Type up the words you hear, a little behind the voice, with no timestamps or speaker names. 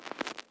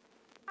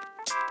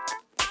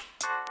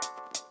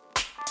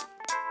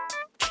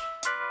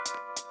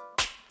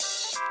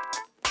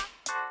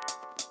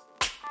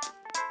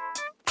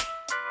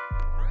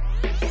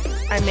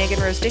I'm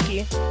Megan Rose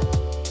Dickey.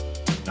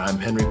 I'm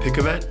Henry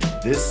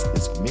Pickavet. This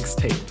is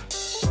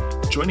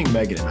Mixtape. Joining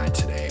Megan and I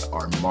today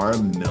are Mara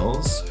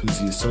Mills, who's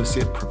the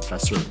Associate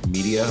Professor of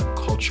Media,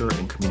 Culture,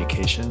 and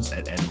Communications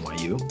at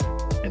NYU,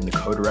 and the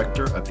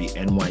co-director of the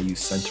NYU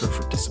Center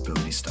for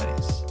Disability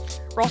Studies.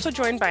 We're also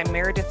joined by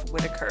Meredith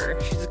Whittaker.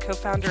 She's a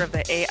co-founder of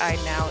the AI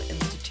Now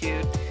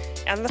Institute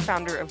and the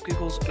founder of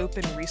Google's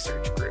Open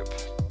Research Group.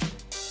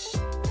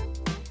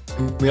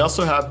 We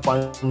also have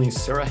finally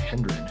Sarah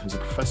Hendren, who's a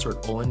professor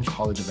at Olin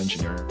College of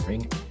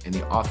Engineering and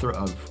the author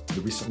of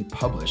the recently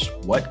published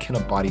What Can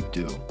a Body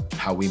Do?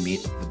 How We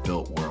Meet the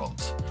Built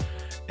World.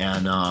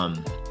 And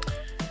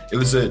it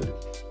was an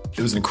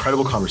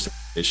incredible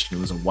conversation.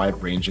 It was a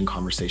wide-ranging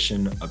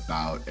conversation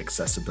about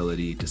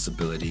accessibility,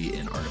 disability,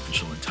 and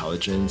artificial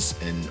intelligence.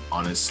 And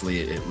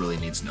honestly, it really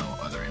needs no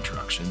other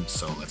introduction.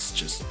 So let's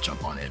just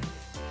jump on in.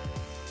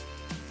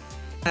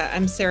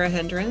 I'm Sarah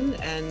Hendren,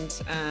 and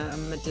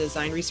I'm a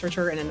design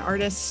researcher and an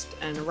artist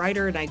and a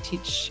writer, and I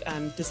teach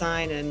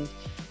design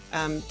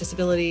and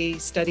disability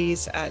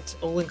studies at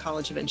Olin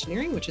College of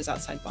Engineering, which is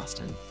outside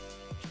Boston.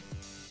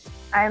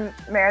 I'm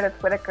Meredith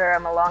Whittaker.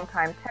 I'm a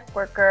longtime tech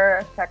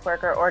worker,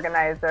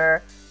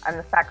 organizer. I'm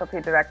the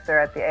faculty director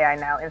at the AI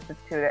Now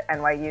Institute at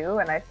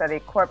NYU, and I study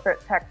corporate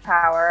tech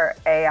power,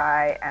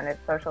 AI, and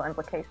its social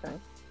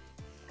implications.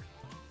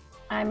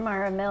 I'm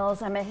Mara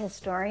Mills. I'm a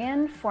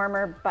historian,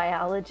 former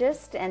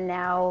biologist, and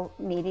now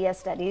media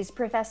studies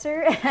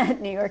professor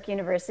at New York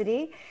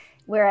University,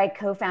 where I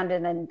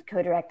co-founded and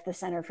co-direct the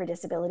Center for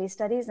Disability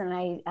Studies, and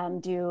I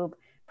do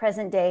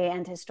present day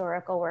and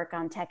historical work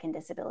on tech and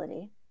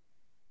disability.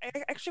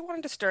 I actually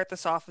wanted to start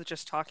this off with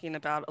just talking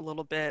about a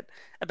little bit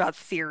about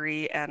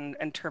theory and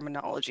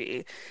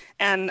terminology.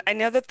 And I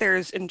know that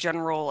there's in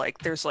general,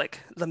 there's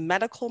the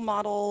medical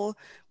model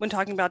when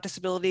talking about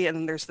disability, and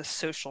then there's the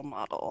social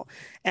model.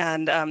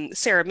 And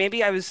Sarah,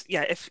 maybe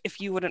if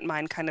you wouldn't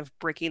mind kind of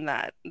breaking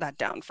that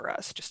down for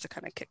us, just to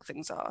kind of kick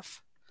things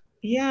off.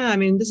 Yeah, I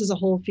mean, this is a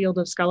whole field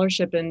of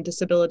scholarship in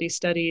disability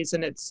studies,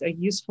 and it's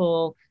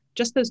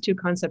just those two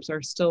concepts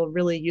are still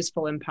really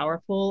useful and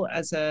powerful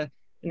as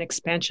an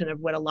expansion of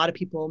what a lot of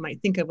people might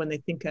think of when they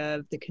think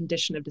of the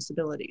condition of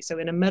disability. So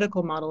in a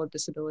medical model of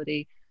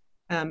disability,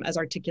 as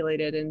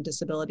articulated in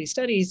disability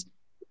studies,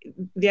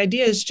 the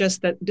idea is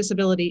just that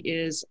disability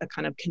is a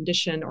kind of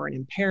condition or an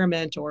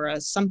impairment or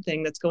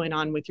something that's going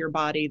on with your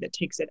body that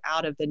takes it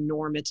out of the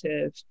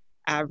normative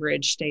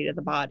average state of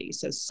the body.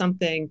 So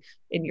something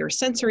in your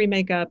sensory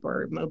makeup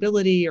or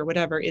mobility or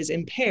whatever is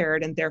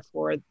impaired, and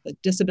therefore the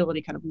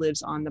disability kind of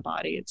lives on the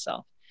body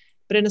itself.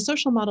 But in a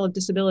social model of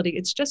disability,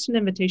 it's just an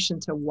invitation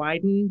to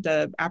widen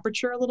the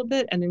aperture a little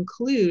bit and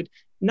include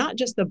not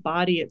just the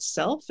body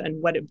itself and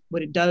what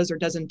it does or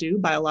doesn't do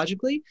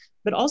biologically,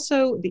 but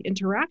also the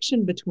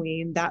interaction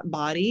between that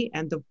body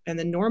and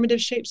the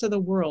normative shapes of the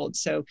world.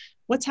 So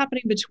what's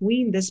happening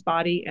between this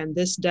body and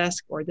this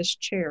desk or this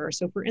chair?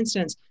 So for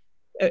instance,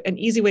 an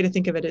easy way to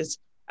think of it is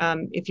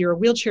if you're a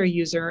wheelchair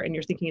user and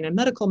you're thinking in a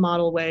medical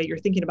model way, you're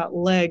thinking about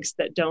legs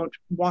that don't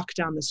walk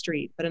down the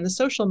street. But in the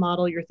social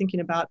model, you're thinking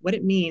about what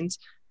it means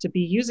to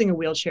be using a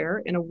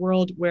wheelchair in a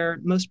world where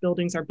most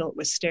buildings are built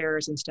with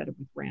stairs instead of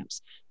with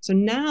ramps. So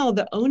now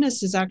the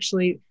onus is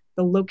actually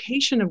the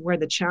location of where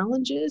the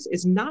challenge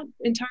is not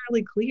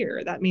entirely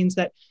clear. That means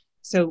that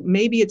so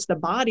maybe it's the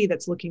body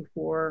that's looking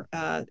for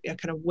a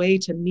kind of way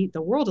to meet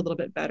the world a little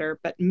bit better,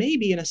 but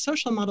maybe in a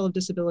social model of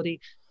disability,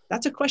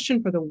 that's a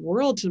question for the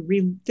world to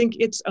rethink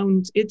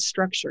its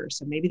structure.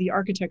 So maybe the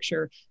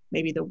architecture,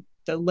 maybe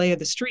the lay of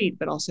the street,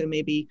 but also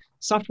maybe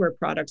software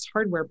products,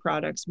 hardware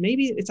products.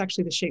 Maybe it's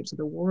actually the shapes of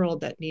the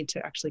world that need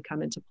to actually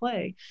come into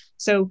play.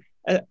 So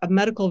a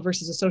medical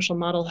versus a social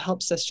model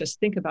helps us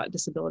just think about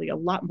disability a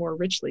lot more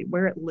richly,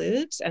 where it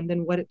lives, and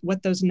then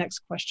what those next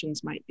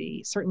questions might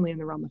be, certainly in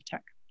the realm of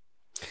tech.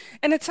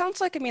 And it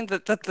sounds like,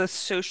 that the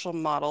social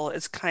model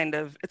is kind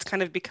of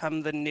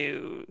become the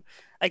new,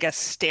 I guess,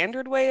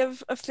 standard way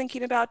of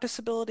thinking about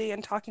disability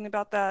and talking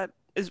about that.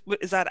 Is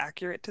that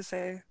accurate to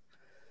say?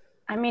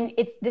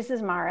 This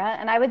is Mara,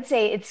 and I would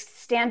say it's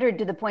standard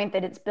to the point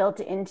that it's built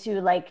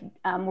into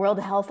World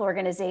Health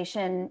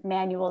Organization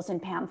manuals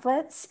and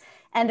pamphlets.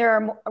 And there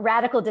are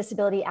radical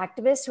disability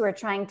activists who are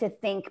trying to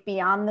think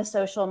beyond the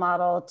social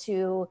model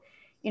to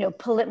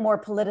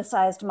more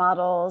politicized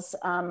models,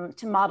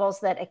 to models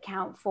that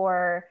account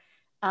for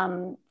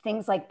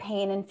things like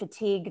pain and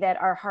fatigue that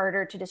are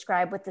harder to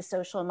describe with the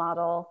social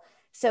model.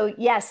 So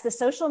yes, the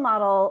social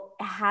model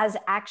has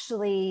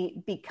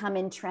actually become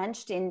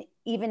entrenched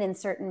even in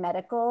certain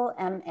medical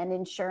and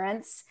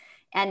insurance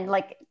and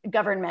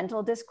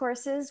governmental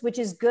discourses, which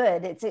is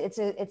good.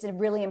 It's a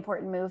really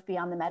important move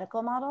beyond the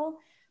medical model.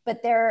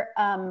 But there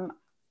are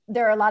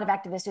a lot of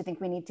activists who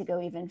think we need to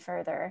go even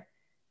further.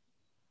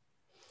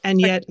 And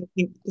yet, I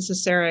think, this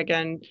is Sarah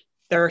again,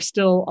 there are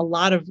still a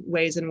lot of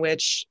ways in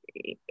which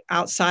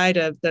outside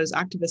of those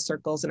activist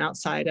circles and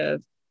outside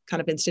of kind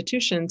of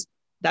institutions,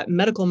 that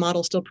medical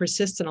model still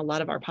persists in a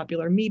lot of our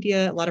popular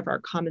media, a lot of our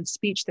common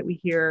speech that we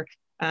hear.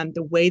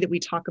 the way that we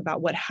talk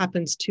about what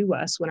happens to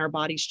us when our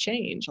bodies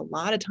change. A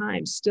lot of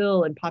times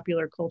still in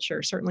popular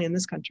culture, certainly in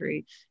this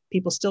country,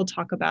 people still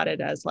talk about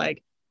it as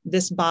like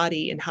this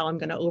body and how I'm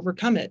going to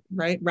overcome it,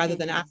 right? Rather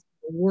than asking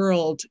the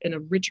world in a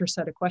richer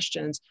set of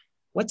questions.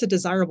 What's a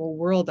desirable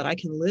world that I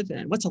can live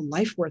in? What's a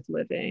life worth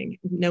living,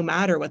 no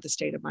matter what the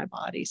state of my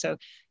body? So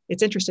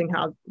it's interesting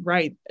how,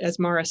 right, as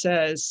Mara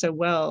says so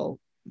well,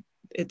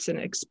 it's an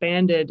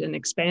expanded and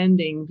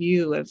expanding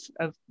view of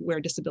where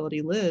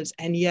disability lives.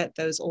 And yet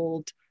those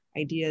old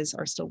ideas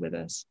are still with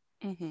us.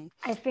 Mm-hmm.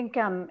 I think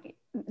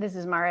this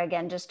is Mara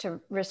again, just to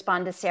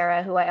respond to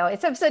Sarah, who I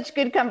always have such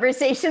good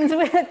conversations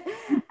with,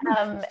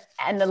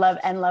 and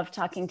love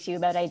talking to you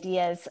about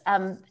ideas.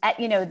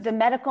 The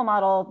medical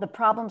model, the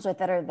problems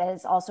with it are that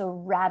it's also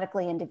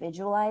radically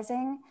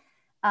individualizing.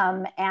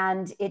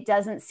 And it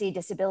doesn't see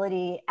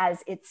disability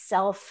as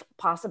itself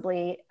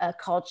possibly a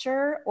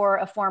culture or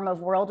a form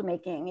of world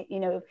making.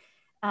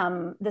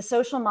 The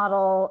social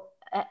model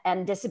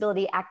and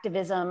disability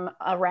activism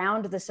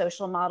around the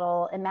social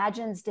model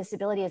imagines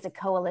disability as a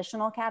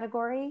coalitional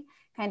category,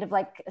 kind of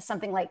like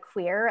something like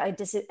queer,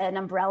 an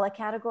umbrella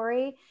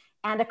category,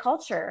 and a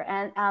culture,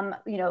 and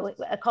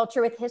a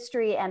culture with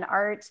history and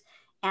art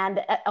and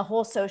a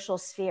whole social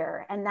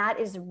sphere. And that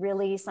is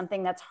really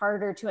something that's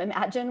harder to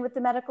imagine with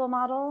the medical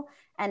model.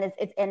 And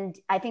and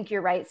I think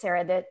you're right,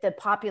 Sarah, that the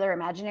popular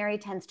imaginary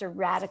tends to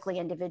radically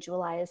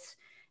individualize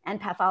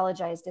and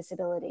pathologize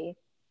disability.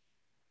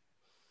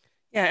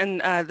 Yeah,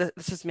 and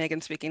this is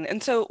Megan speaking.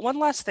 And so one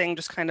last thing,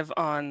 just kind of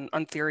on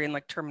theory and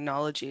like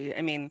terminology.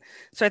 I mean,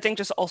 so I think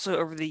just also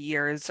over the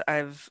years,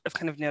 I've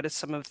kind of noticed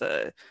some of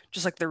the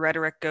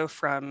rhetoric go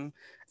from,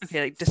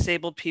 okay, like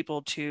disabled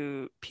people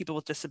to people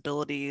with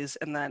disabilities,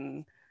 and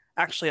then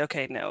actually,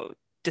 okay, no,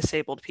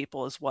 disabled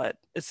people is what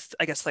is,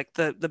 I guess, like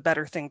the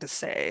better thing to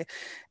say.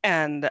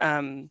 And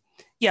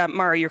yeah,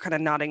 Mara, you're kind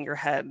of nodding your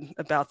head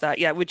about that.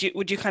 Yeah, would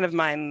you kind of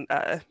mind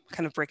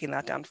kind of breaking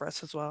that down for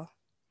us as well?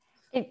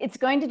 It's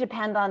going to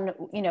depend on,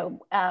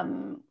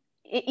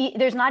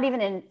 there's not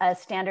even a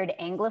standard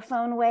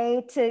Anglophone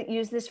way to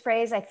use this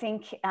phrase. I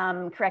think,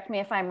 correct me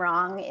if I'm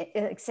wrong,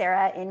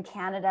 Sarah, in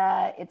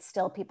Canada, it's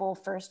still people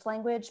first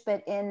language,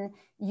 but in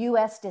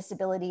US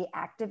disability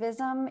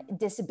activism,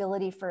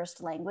 disability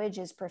first language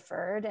is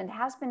preferred and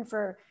has been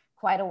for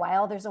quite a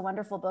while. There's a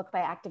wonderful book by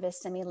activist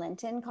Simi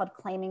Linton called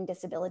Claiming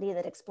Disability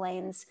that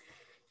explains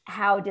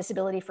how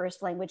disability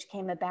first language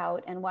came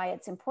about and why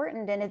it's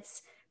important. And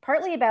it's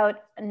partly about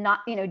not,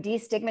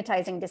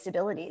 destigmatizing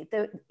disability.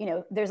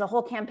 There's a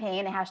whole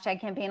campaign, a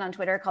hashtag campaign on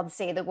Twitter called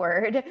Say the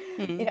Word.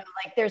 Mm-hmm.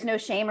 There's no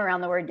shame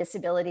around the word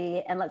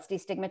disability, and let's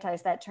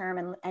destigmatize that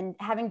term. And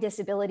having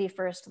disability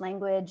first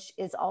language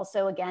is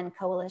also, again,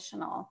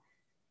 coalitional.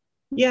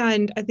 Yeah,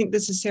 and I think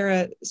this is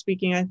Sarah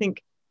speaking. I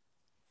think,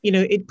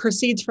 it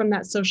proceeds from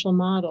that social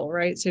model,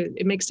 right? So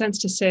it makes sense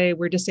to say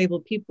we're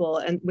disabled people,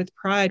 and with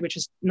pride, which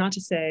is not to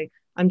say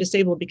I'm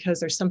disabled because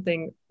there's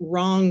something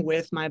wrong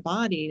with my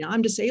body. Now,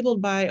 I'm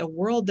disabled by a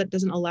world that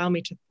doesn't allow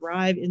me to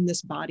thrive in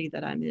this body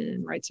that I'm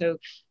in, right? So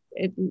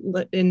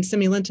in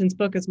Simi Linton's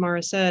book, as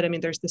Mara said, I mean,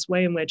 there's this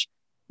way in which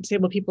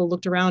disabled people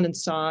looked around and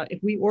saw, if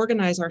we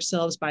organize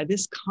ourselves by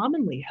this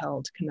commonly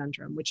held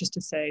conundrum, which is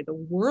to say the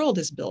world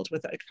is built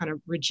with a kind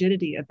of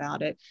rigidity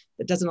about it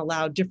that doesn't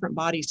allow different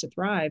bodies to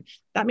thrive,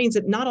 that means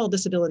that not all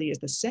disability is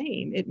the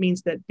same. It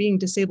means that being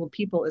disabled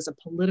people is a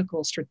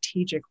political,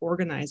 strategic,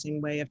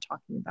 organizing way of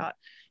talking about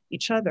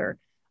each other.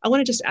 I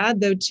want to just add,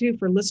 though, too,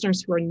 for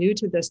listeners who are new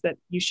to this, that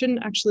you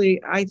shouldn't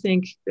actually, I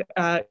think,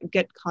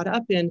 get caught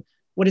up in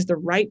what is the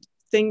right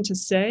thing to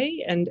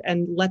say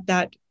and let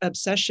that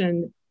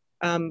obsession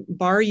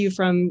bar you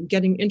from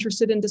getting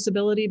interested in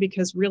disability,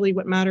 because really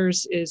what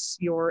matters is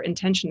your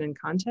intention and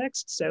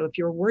context. So if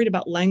you're worried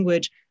about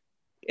language,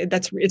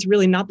 it's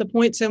really not the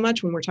point so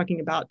much when we're talking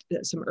about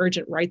some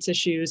urgent rights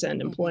issues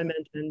and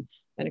employment and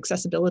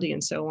accessibility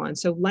and so on.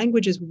 So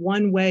language is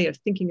one way of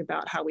thinking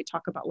about how we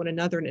talk about one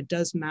another, and it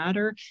does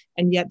matter.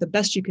 And yet the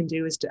best you can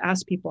do is to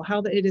ask people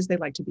how it is they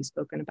like to be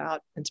spoken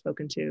about and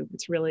spoken to.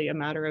 It's really a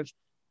matter of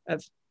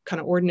kind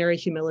of ordinary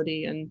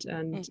humility and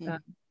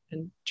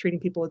treating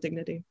people with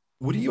dignity.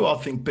 What do you all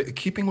think, but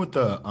keeping with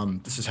the,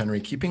 this is Henry,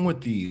 keeping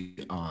with the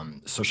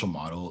social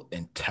model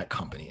in tech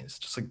companies,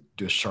 just like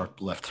do a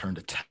sharp left turn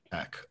to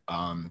tech.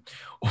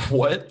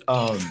 What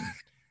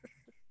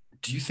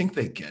do you think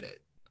they get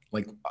it?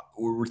 Like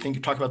we're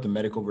talking about the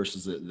medical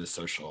versus the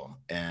social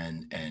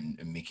and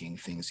making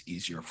things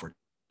easier for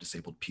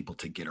disabled people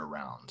to get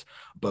around.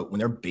 But when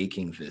they're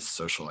baking this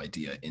social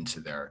idea into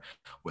their,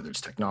 whether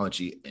it's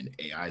technology, an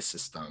AI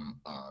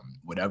system,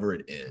 whatever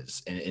it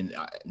is, and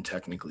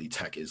technically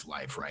tech is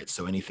life, right?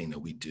 So anything that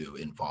we do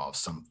involves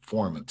some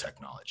form of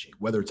technology,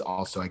 whether it's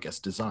also, I guess,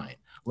 design,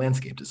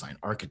 landscape design,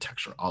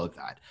 architecture, all of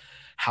that.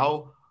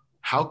 How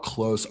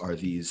close are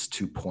these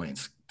 2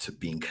 points to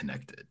being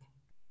connected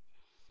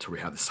to where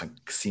we have this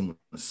like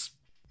seamless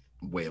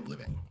way of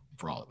living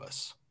for all of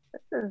us?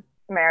 This is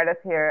Meredith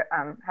here,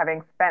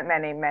 having spent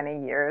many,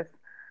 many years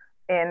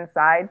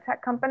inside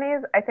tech companies.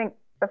 I think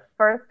the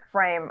first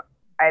frame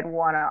I'd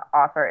want to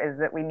offer is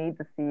that we need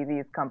to see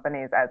these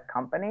companies as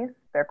companies.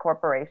 They're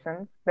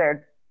corporations.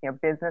 Their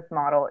business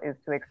model is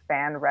to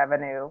expand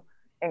revenue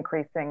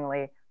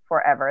increasingly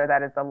forever.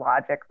 That is the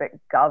logic that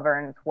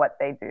governs what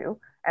they do,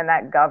 and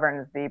that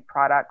governs the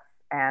products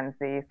and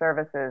the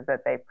services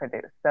that they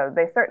produce. So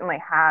they certainly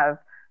have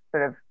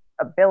sort of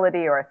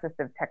ability or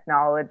assistive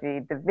technology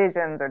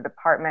divisions or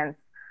departments.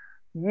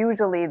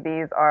 Usually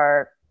these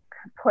are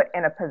put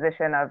in a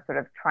position of sort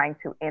of trying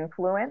to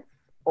influence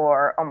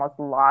or almost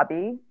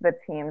lobby the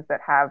teams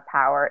that have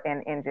power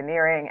in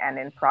engineering and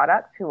in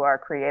product who are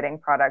creating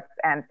products.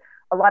 And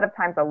a lot of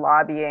times the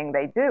lobbying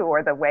they do,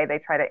 or the way they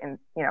try to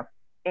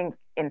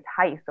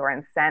entice or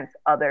incent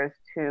others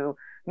to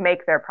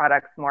make their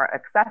products more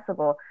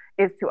accessible,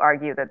 is to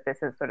argue that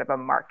this is sort of a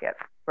market,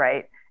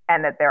 right?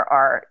 And that there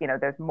are,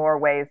 there's more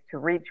ways to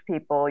reach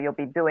people. You'll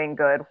be doing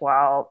good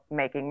while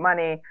making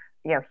money.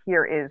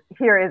 Here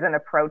is an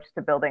approach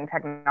to building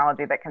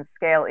technology that can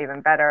scale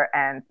even better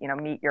and,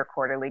 meet your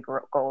quarterly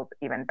goals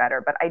even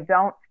better. But I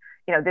don't,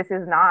 this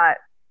is not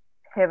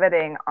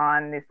pivoting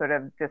on the sort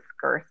of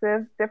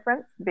discursive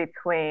difference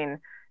between,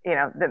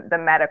 the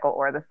medical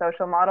or the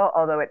social model,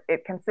 although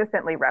it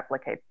consistently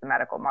replicates the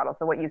medical model.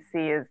 So what you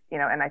see is,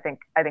 and I think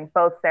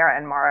both Sarah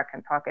and Mara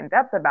can talk in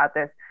depth about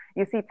this,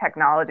 you see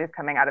technologies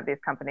coming out of these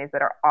companies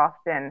that are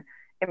often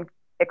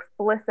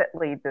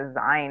explicitly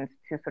designed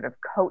to sort of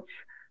coach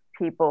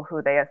people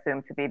who they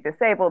assume to be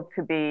disabled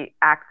to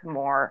act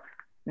more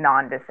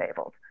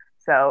non-disabled.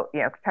 So,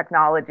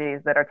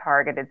 technologies that are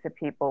targeted to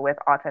people with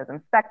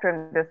autism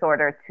spectrum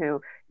disorder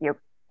to,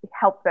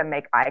 help them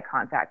make eye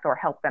contact or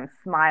help them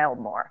smile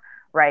more,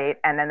 right?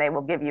 And then they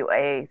will give you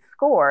a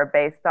score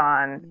based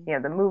on,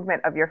 the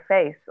movement of your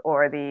face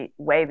or the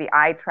way the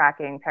eye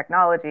tracking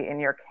technology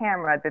in your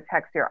camera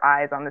detects your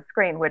eyes on the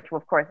screen, which will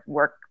of course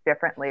work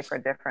differently for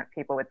different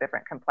people with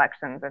different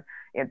complexions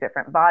and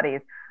different bodies.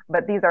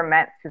 But these are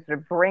meant to sort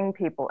of bring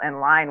people in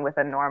line with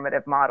a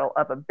normative model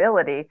of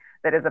ability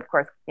that is, of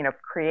course,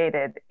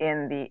 created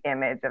in the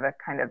image of a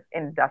kind of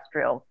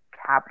industrial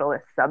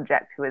capitalist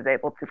subject who is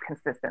able to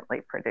consistently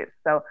produce.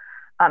 So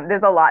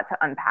there's a lot to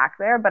unpack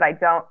there, but I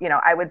don't,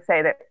 I would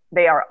say that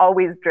they are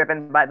always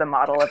driven by the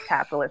model of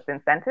capitalist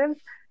incentives,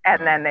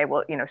 and then they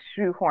will,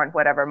 shoehorn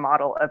whatever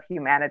model of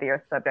humanity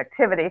or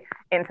subjectivity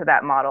into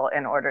that model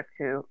in order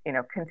to,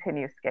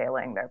 continue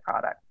scaling their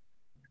product.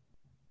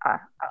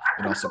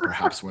 And also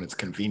perhaps when it's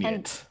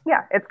convenient.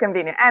 Yeah, it's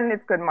convenient and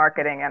it's good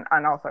marketing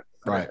and all sorts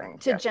of other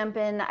things. To jump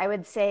in, I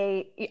would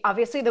say,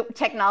 obviously the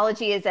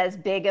technology is as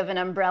big of an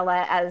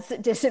umbrella as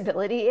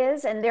disability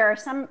is. And there are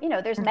some,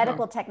 there's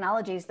medical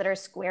technologies that are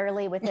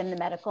squarely within the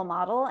medical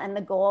model. And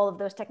the goal of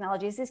those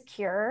technologies is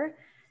cure,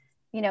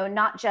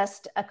 not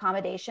just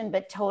accommodation,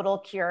 but total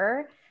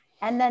cure.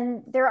 And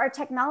then there are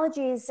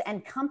technologies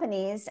and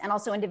companies and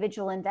also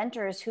individual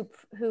inventors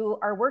who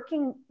are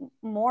working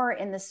more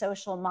in the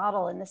social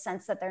model, in the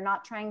sense that they're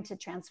not trying to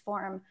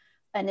transform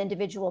an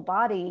individual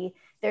body,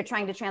 they're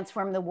trying to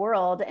transform the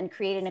world and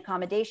create an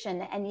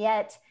accommodation. And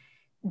yet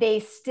they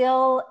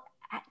still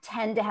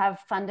tend to have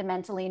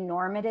fundamentally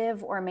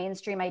normative or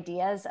mainstream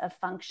ideas of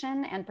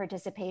function and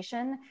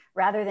participation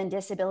rather than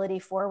disability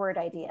forward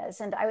ideas.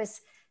 And I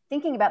was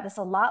thinking about this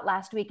a lot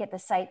last week at the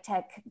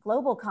SciTech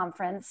Global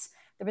Conference.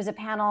 There was a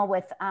panel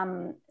with,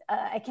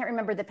 I can't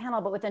remember the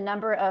panel, but with a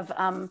number of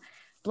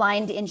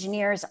blind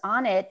engineers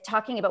on it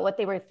talking about what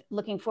they were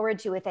looking forward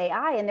to with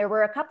AI. And there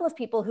were a couple of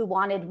people who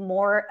wanted a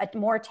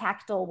more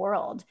tactile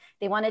world.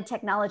 They wanted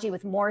technology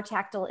with more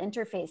tactile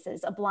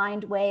interfaces, a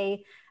blind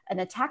way and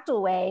a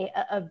tactile way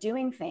of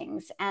doing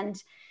things.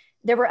 And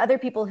there were other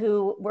people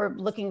who were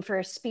looking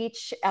for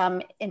speech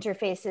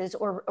interfaces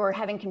or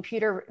having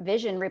computer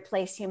vision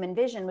replace human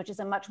vision, which is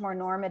a much more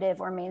normative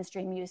or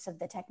mainstream use of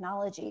the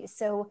technology.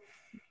 So,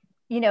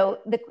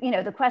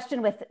 the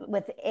question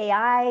with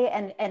AI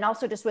and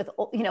also just with,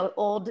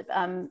 old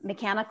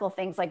mechanical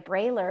things like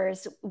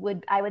braillers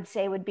I would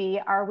say would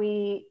be, are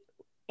we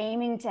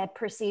aiming to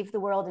perceive the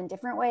world in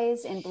different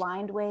ways, in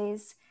blind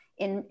ways,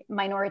 in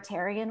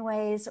minoritarian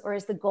ways, or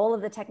is the goal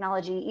of the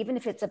technology, even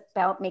if it's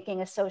about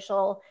making a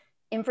social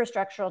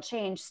infrastructural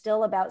change,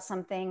 still about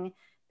something,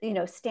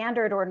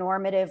 standard or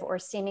normative or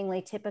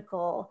seemingly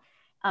typical?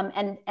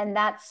 And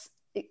that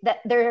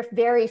there are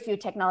very few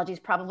technologies,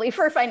 probably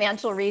for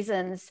financial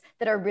reasons,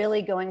 that are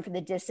really going for the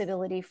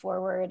disability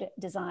forward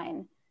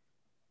design.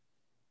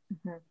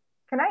 Mm-hmm.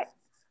 Can I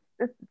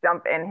just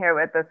jump in here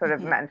with the sort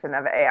of mention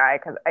of AI?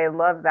 Because I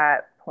love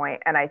that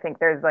point. And I think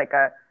there's like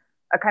a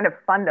kind of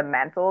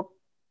fundamental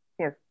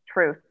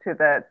truth to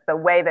the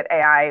way that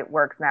AI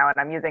works now. And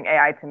I'm using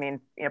AI to mean,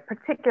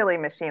 particularly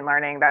machine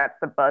learning. That's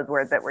the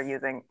buzzword that we're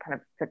using kind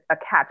of to a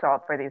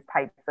catch-all for these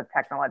types of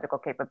technological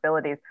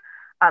capabilities.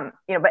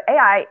 But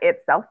AI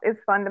itself is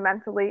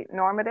fundamentally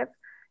normative.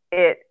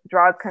 It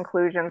draws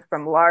conclusions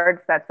from large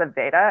sets of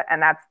data,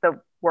 and that's the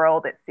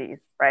world it sees,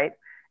 right?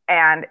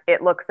 And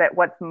it looks at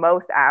what's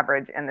most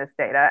average in this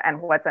data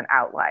and what's an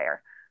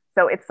outlier.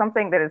 So it's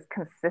something that is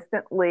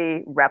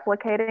consistently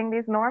replicating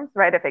these norms,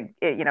 right? If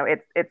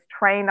it's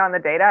trained on the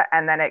data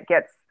and then it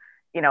gets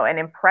an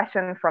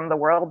impression from the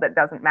world that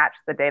doesn't match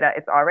the data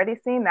it's already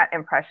seen, that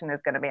impression is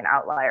going to be an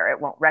outlier. It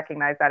won't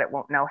recognize that. It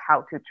won't know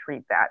how to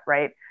treat that,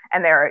 right?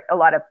 And there are a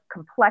lot of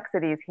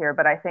complexities here,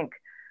 but I think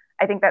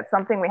that's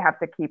something we have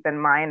to keep in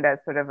mind as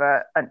sort of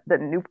the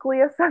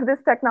nucleus of this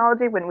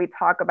technology when we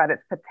talk about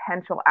its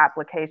potential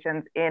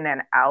applications in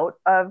and out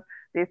of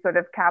these sort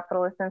of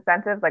capitalist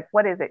incentives. Like,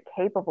 what is it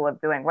capable of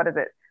doing? What does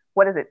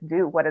it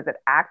do? What does it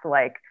act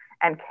like?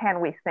 And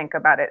can we think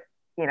about it,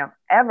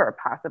 ever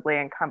possibly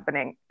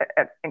encompassing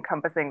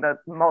the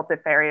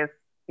multifarious,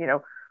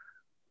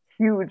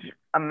 huge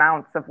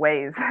amounts of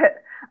ways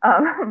that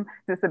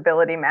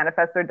disability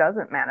manifests or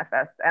doesn't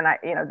manifest. And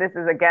this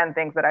is, again,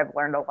 things that I've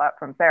learned a lot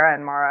from Sarah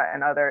and Mara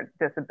and other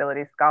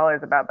disability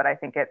scholars about, but I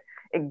think it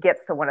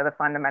gets to one of the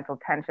fundamental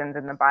tensions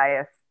in the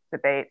bias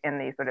debate, in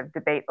the sort of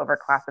debate over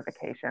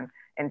classification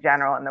in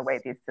general, and the way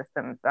these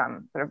systems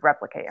sort of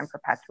replicate and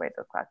perpetuate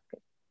those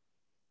classifications.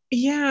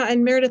 Yeah,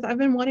 and Meredith,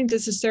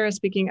 this is Sarah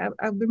speaking,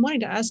 I've been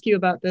wanting to ask you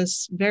about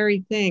this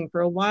very thing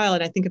for a while,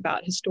 and I think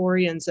about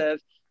historians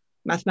of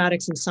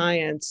mathematics and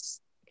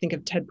science. Think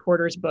of Ted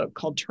Porter's book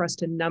called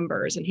Trust in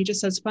Numbers, and he just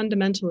says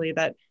fundamentally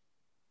that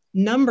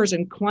numbers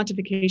and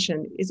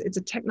quantification it's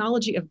a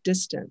technology of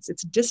distance.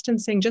 It's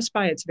distancing just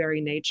by its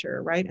very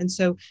nature, right? And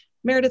so,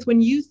 Meredith,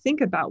 when you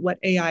think about what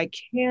AI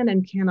can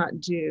and cannot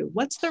do,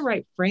 what's the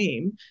right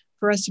frame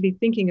for us to be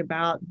thinking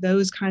about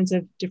those kinds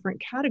of different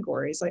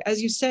categories? Like,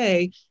 as you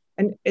say,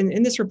 and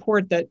in this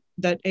report that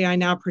AI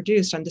Now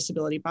produced on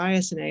disability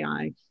bias in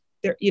AI,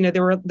 there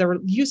were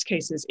use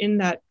cases in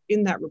that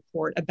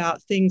report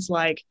about things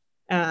like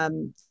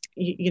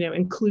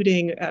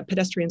including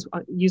pedestrians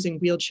using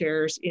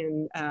wheelchairs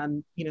in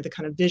the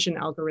kind of vision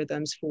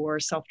algorithms for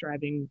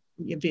self-driving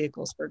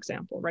vehicles, for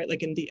example, right?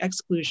 Like, in the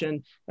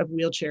exclusion of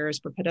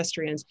wheelchairs for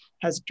pedestrians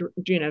has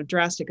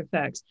drastic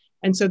effects.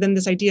 And so then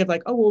this idea of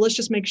like, oh, well, let's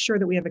just make sure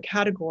that we have a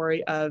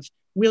category of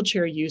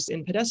wheelchair use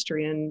in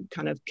pedestrian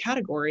kind of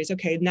categories.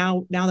 Okay,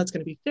 now that's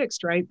going to be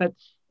fixed, right? But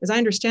as I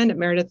understand it,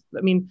 Meredith,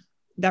 I mean,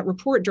 that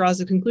report draws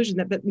the conclusion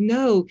that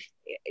no,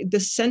 the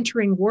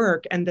centering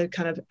work and the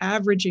kind of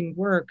averaging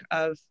work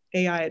of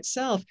AI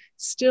itself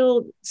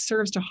still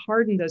serves to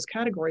harden those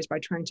categories by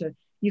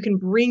you can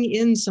bring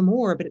in some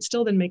more, but it's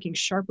still then making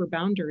sharper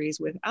boundaries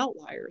with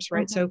outliers,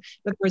 right? Mm-hmm. So in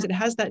other words, it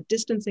has that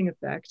distancing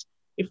effect.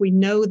 If we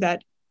know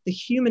that the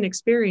human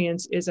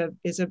experience is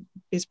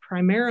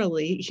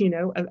primarily,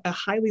 a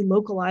highly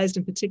localized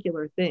and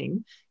particular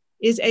thing,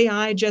 is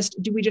AI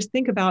do we just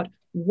think about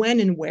when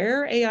and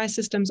where AI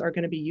systems are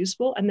going to be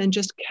useful, and then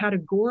just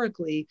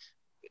categorically,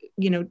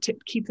 to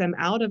keep them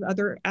out of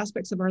other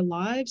aspects of our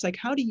lives? Like,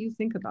 how do you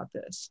think about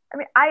this? I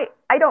mean, I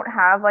don't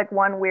have like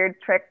one weird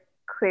trick,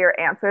 clear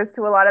answers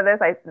to a lot of this.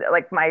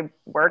 My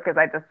work is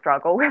I just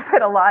struggle with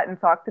it a lot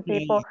and talk to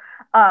people.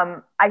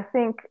 Yeah.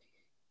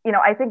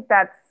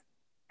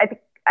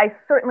 I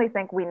certainly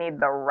think we need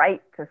the right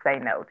to say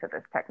no to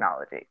this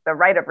technology. The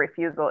right of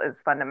refusal is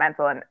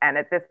fundamental. And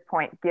at this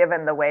point,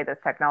 given the way this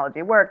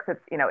technology works,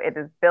 it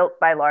is built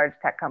by large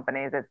tech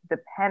companies. It's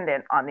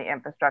dependent on the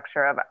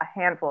infrastructure of a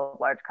handful of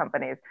large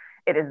companies.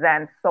 It is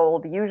then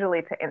sold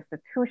usually to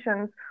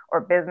institutions or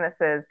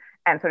businesses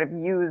and sort of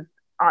used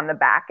on the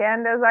back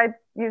end, as I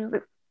usually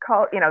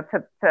call,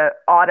 to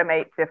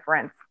automate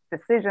different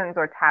decisions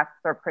or tasks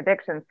or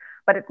predictions.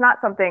 But it's not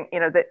something,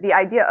 the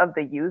idea of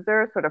the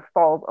user sort of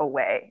falls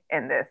away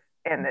in this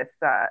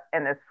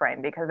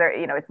frame, because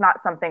it's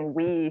not something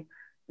we,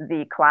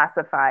 the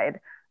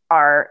classified,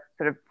 are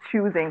sort of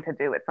choosing to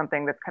do. It's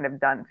something that's kind of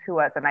done to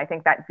us. And I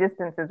think that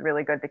distance is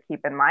really good to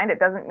keep in mind. It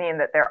doesn't mean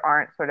that there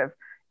aren't sort of,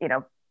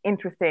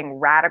 interesting,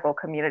 radical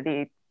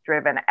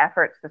community-driven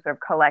efforts to sort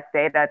of collect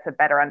data to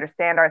better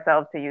understand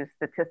ourselves, to use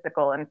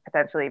statistical and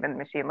potentially even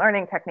machine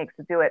learning techniques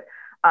to do it.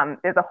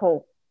 There's a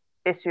whole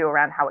issue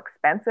around how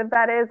expensive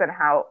that is and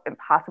how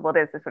impossible it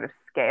is to sort of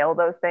scale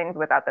those things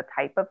without the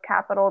type of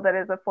capital that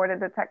is afforded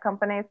to tech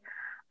companies.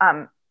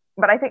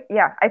 But I think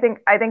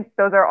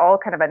those are all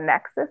kind of a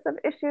nexus of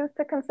issues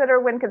to consider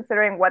when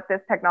considering what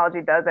this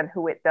technology does and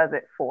who it does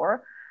it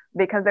for.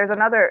 Because there's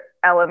another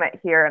element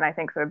here, and I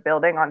think sort of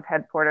building on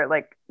Ted Porter,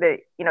 like the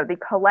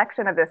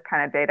collection of this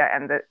kind of data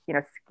and the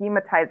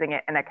schematizing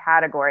it in a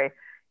category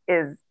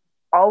is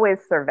always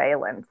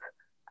surveillance.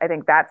 I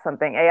think that's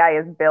something AI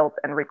is built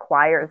and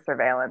requires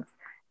surveillance.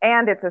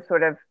 And it's a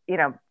sort of,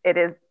 it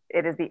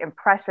is the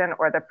impression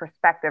or the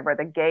perspective or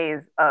the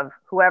gaze of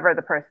whoever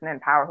the person in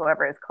power,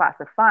 whoever is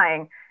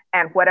classifying,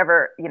 and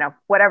whatever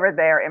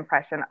their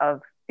impression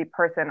of the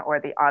person or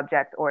the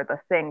object or the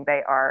thing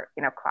they are,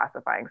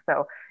 classifying.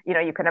 So,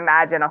 you can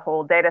imagine a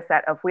whole data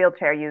set of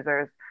wheelchair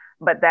users,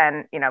 but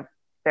then,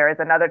 there is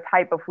another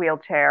type of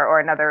wheelchair or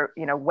another,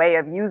 way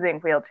of using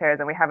wheelchairs.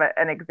 And we have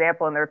an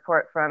example in the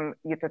report from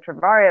Jutta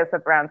Travarius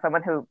around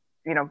someone who,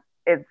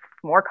 is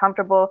more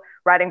comfortable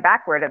riding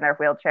backward in their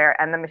wheelchair.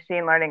 And the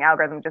machine learning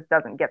algorithm just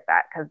doesn't get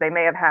that, because they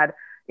may have had,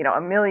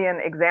 a million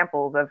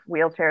examples of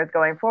wheelchairs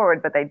going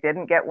forward, but they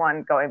didn't get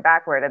one going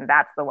backward. And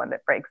that's the one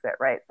that breaks it,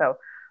 right? So,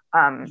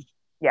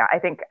 I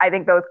think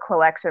those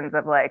collections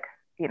of like,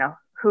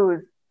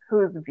 who's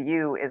whose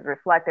view is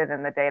reflected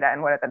in the data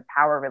and what are the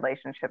power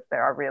relationships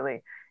there are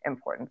really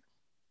important.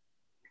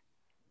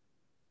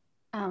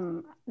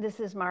 This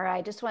is Mara.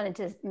 I just wanted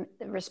to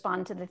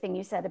respond to the thing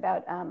you said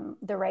about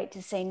the right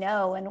to say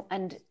no,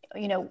 and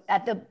you know,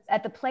 at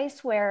the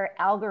place where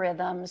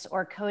algorithms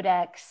or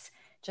codecs,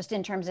 just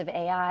in terms of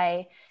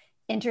AI,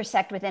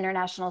 intersect with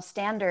international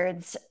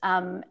standards,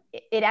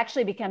 it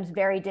actually becomes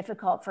very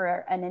difficult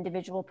for an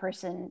individual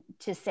person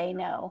to say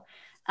no,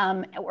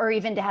 or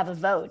even to have a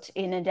vote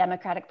in a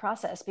democratic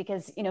process,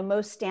 because you know,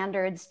 most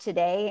standards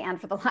today and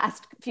for the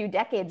last few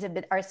decades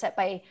are set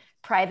by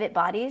private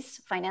bodies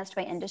financed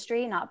by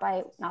industry, not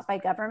by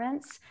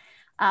governments.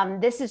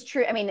 This is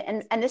true. I mean,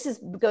 and this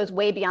goes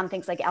way beyond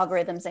things like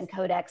algorithms and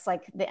codecs,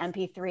 like the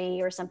MP3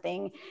 or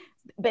something.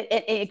 But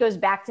it goes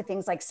back to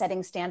things like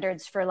setting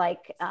standards for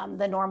like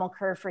the normal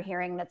curve for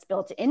hearing that's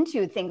built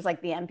into things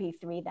like the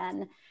MP3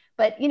 then.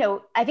 But, you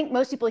know, I think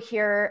most people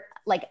hear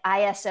like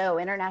ISO,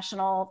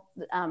 International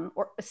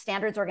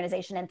Standards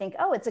Organization, and think,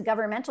 oh, it's a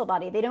governmental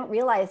body. They don't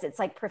realize it's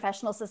like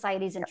professional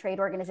societies and trade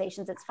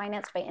organizations. It's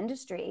financed by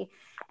industry.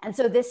 And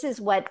so this is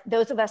what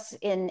those of us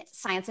in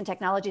science and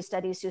technology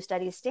studies who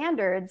study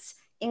standards,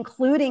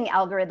 including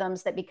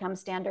algorithms that become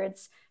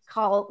standards,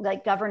 call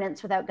like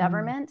governance without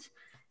government.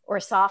 Or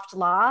soft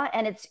law.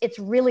 And it's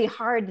really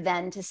hard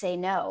then to say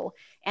no.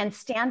 And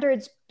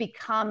standards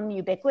become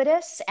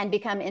ubiquitous and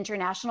become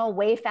international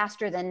way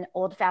faster than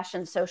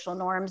old-fashioned social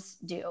norms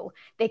do.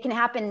 They can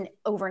happen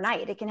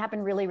overnight. It can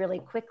happen really, really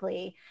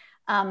quickly.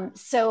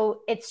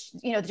 So it's,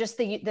 you know, just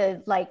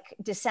the like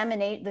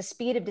the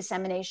speed of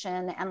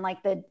dissemination and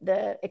like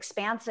the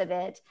expanse of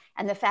it,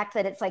 and the fact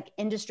that it's like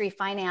industry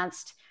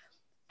financed,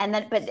 and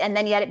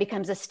then yet it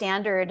becomes a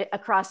standard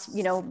across,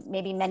 you know,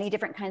 maybe many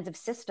different kinds of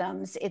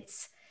systems.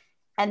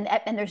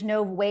 And there's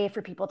no way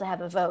for people to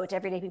have a vote.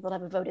 Everyday people to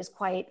have a vote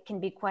can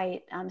be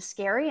quite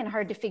scary and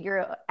hard to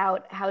figure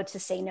out how to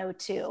say no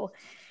to.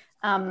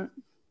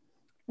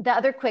 The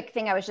other quick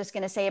thing I was just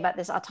going to say about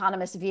this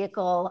autonomous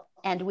vehicle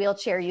and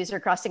wheelchair user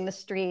crossing the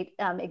street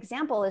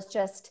example is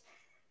just,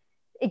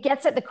 it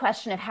gets at the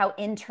question of how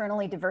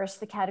internally diverse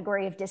the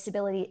category of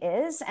disability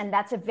is. And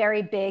that's a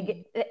very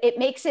big, it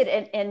makes it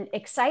an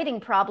exciting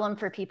problem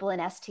for people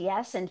in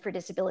STS and for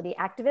disability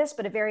activists,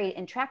 but a very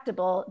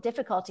intractable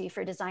difficulty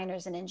for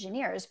designers and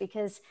engineers,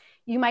 because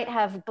you might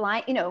have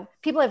blind, you know,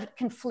 people have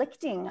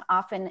conflicting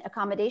often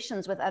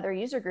accommodations with other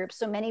user groups.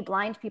 So many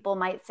blind people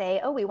might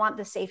say, oh, we want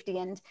the safety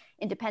and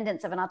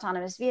independence of an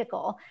autonomous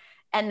vehicle.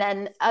 And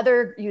then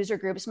other user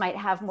groups might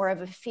have more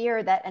of a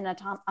fear that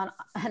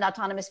an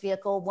autonomous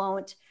vehicle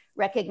won't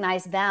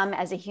recognize them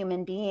as a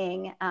human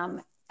being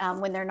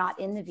when they're not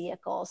in the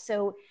vehicle.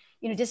 So,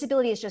 you know,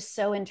 disability is just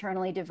so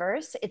internally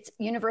diverse. It's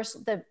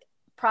universal. The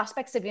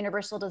prospects of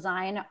universal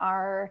design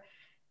are,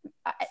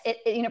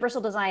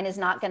 universal design is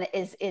not going to,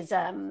 is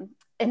an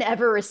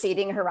ever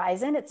receding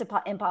horizon. It's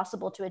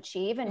impossible to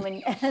achieve. And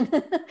when,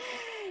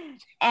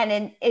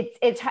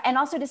 and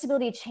also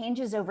disability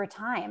changes over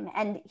time,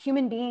 and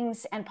human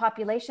beings and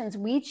populations,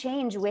 we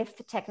change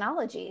with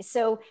technology.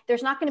 So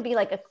there's not going to be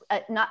like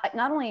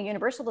not only a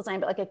universal design,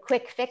 but like a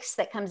quick fix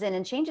that comes in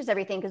and changes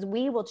everything, because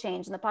we will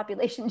change and the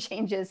population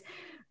changes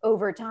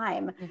over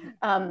time.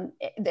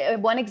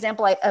 One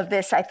example of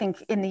this, I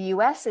think, in the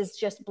US is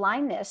just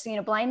blindness. You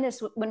know,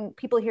 blindness, when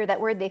people hear that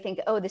word, they think,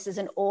 oh, this is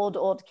an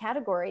old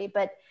category,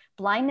 but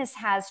blindness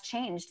has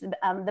changed.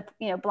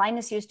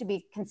 Blindness used to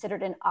be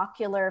considered an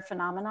ocular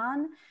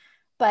phenomenon,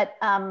 but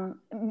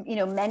you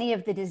know, many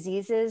of the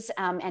diseases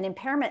and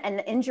impairment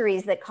and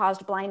injuries that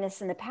caused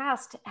blindness in the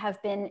past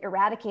have been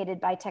eradicated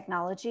by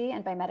technology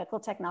and by medical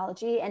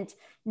technology, and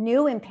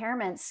new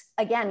impairments,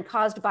 again,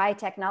 caused by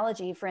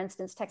technology. For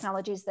instance,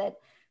 technologies that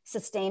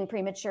sustain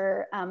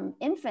premature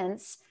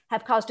infants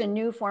have caused a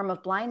new form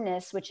of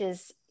blindness, which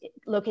is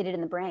located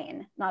in the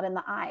brain, not in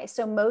the eye.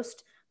 So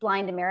most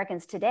blind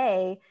Americans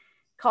today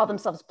call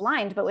themselves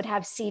blind, but would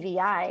have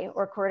CVI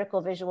or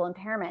cortical visual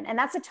impairment. And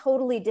that's a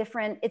totally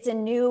different, it's a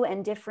new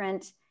and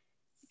different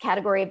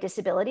category of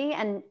disability.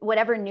 And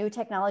whatever new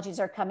technologies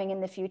are coming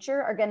in the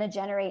future are going to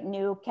generate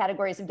new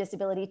categories of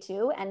disability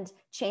too, and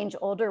change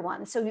older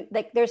ones. So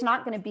like, there's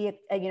not going to be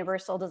a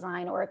universal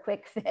design or a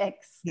quick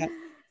fix. Yeah.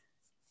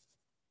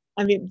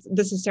 I mean,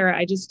 this is Sarah.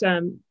 I just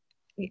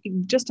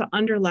to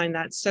underline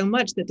that so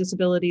much, that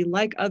disability,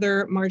 like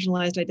other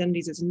marginalized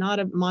identities, is not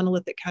a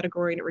monolithic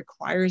category, and it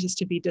requires us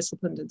to be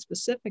disciplined and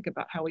specific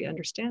about how we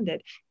understand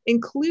it,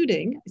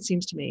 including, it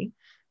seems to me,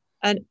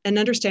 an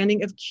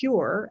understanding of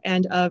cure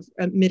and of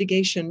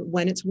mitigation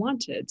when it's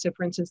wanted. So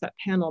for instance, that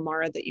panel,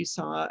 Mara, that you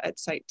saw at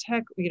Site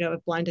Tech, you know,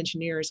 of blind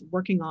engineers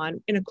working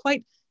on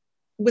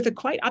with a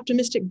quite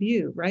optimistic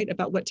view, right,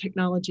 about what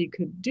technology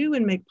could do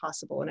and make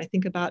possible. And I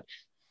think about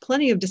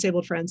plenty of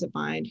disabled friends of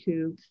mine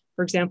who,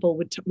 for example,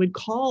 would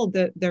call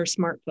their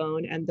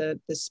smartphone and the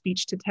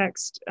speech to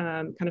text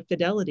kind of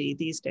fidelity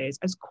these days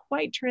as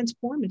quite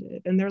transformative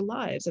in their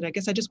lives. And I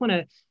guess I just want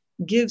to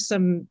give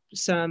some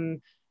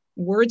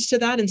words to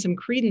that and some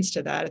credence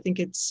to that. I think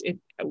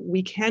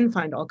we can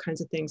find all kinds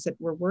of things that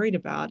we're worried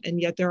about,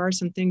 and yet there are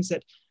some things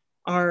that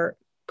are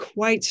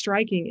quite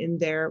striking in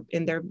their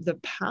the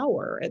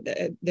power,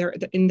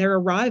 in their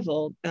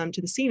arrival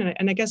to the scene.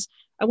 And I guess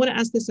I want to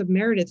ask this of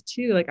Meredith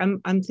too. Like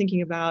I'm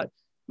thinking about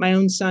my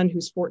own son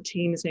who's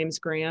 14. His name is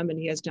Graham, and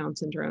he has Down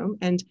syndrome.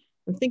 And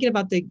I'm thinking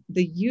about the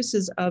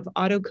uses of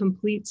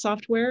autocomplete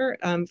software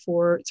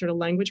for sort of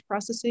language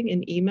processing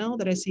in email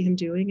that I see him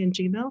doing in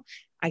Gmail.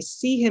 I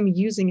see him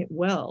using it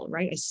well,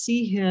 right? I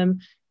see him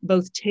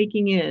both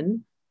taking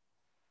in,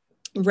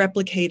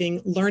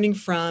 replicating, learning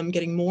from,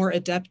 getting more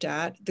adept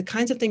at the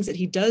kinds of things that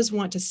he does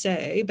want to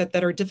say, but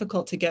that are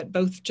difficult to get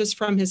both just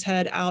from his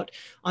head out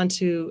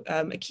onto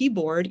a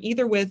keyboard,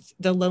 either with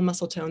the low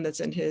muscle tone that's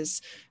in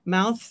his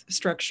mouth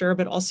structure,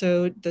 but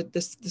also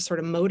the sort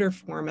of motor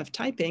form of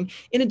typing,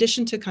 in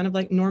addition to kind of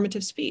like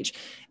normative speech.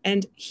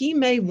 And he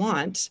may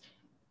want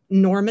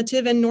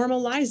normative and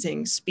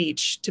normalizing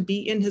speech to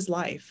be in his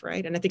life,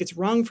 right? And I think it's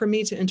wrong for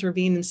me to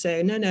intervene and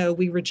say, no,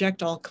 we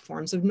reject all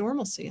forms of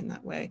normalcy in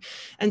that way.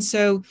 And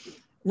so,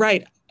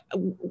 right,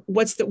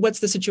 what's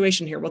the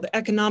situation here? Well, the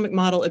economic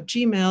model of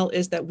Gmail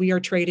is that we are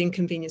trading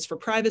convenience for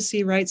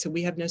privacy, right? So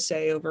we have no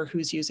say over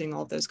who's using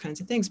all those kinds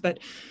of things. But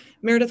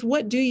Meredith,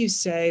 what do you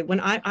say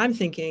when I'm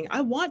thinking, I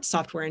want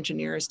software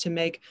engineers to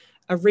make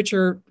a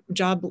richer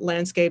job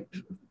landscape,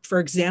 for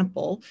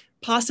example,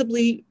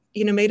 possibly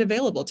made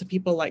available to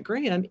people like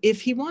Graham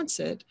if he wants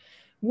it?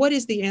 What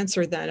is the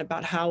answer then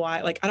about how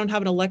I don't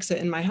have an Alexa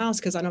in my house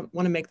because I don't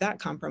want to make that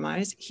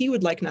compromise. He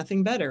would like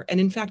nothing better. And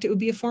in fact, it would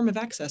be a form of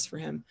access for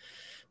him.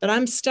 But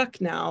I'm stuck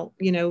now,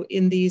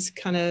 in these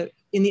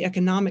in the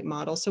economic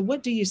model. So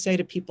what do you say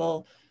to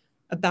people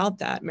about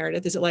that,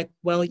 Meredith? Is it like,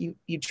 well, you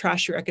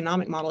trash your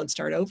economic model and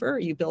start over?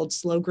 You build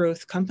slow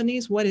growth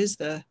companies? What's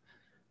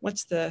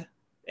the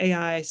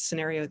AI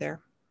scenario there?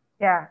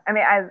 Yeah, I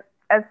mean,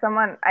 as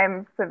someone,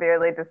 I'm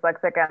severely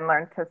dyslexic and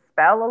learned to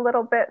spell a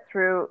little bit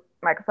through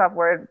Microsoft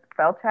Word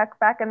spell check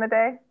back in the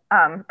day.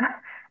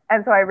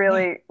 And so I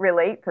really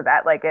relate to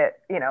that. Like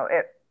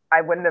I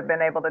wouldn't have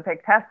been able to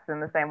take tests in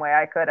the same way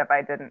I could if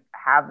I didn't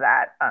have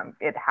that.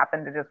 It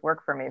happened to just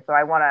work for me. So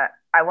I want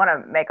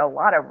to make a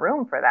lot of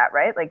room for that,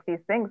 right? Like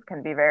these things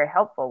can be very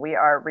helpful. We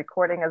are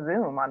recording a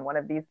Zoom on one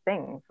of these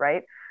things,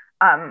 right?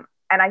 And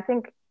I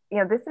think,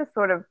 this is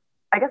sort of,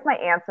 I guess my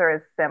answer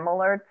is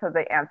similar to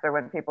the answer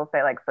when people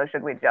say like, so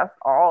should we just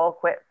all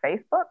quit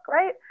Facebook,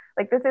 right?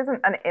 Like this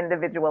isn't an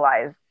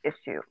individualized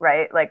issue,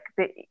 right? Like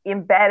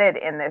embedded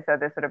in this are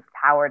the sort of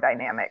power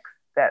dynamics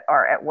that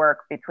are at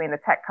work between the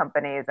tech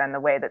companies and the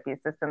way that these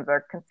systems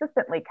are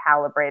consistently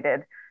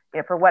calibrated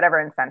for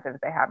whatever incentives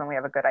they have. And we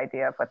have a good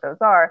idea of what those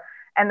are.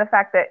 And the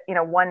fact that,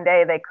 one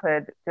day they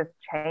could just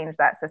change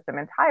that system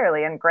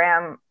entirely and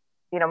Graham,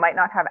 might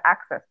not have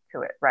access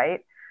to it,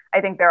 right? I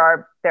think there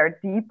are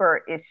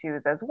deeper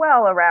issues as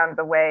well around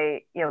the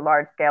way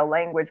large scale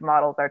language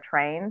models are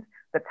trained,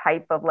 the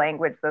type of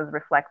language those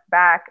reflect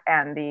back,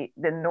 and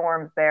the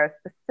norms there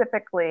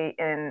specifically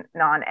in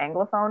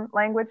non-Anglophone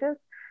languages,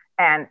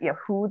 and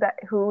who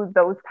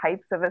those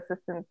types of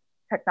assistance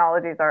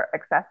technologies are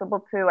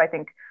accessible to. I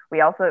think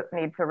we also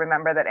need to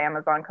remember that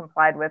Amazon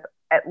complied with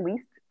at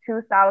least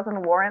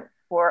 2,000 warrants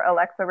for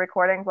Alexa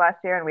recordings last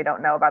year, and we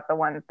don't know about the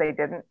ones they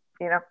didn't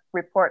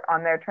report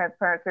on their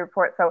transparency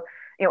report. So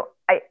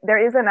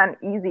there isn't an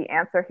easy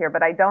answer here,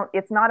 but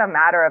it's not a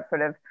matter of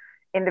sort of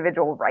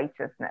individual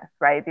righteousness,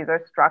 right? These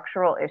are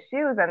structural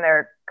issues and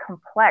they're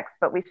complex,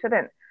 but we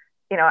shouldn't,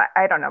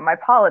 I don't know, my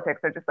politics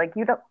are just like,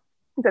 you don't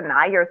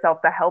deny yourself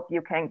the help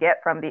you can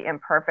get from the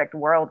imperfect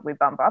world we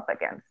bump up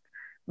against.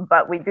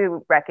 But we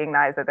do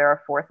recognize that there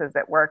are forces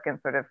at work in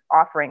sort of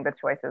offering the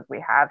choices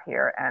we have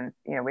here. And,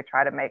 we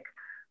try to make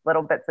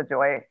little bits of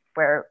joy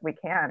where we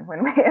can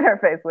when we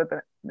interface with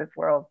this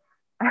world.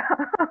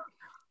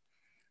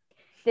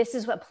 This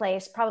is what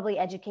place, probably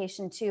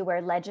education too,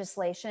 where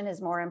legislation is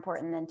more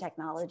important than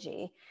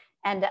technology.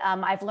 And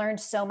I've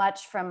learned so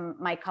much from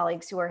my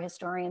colleagues who are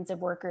historians of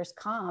workers'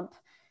 comp,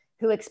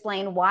 who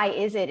explain why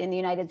is it in the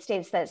United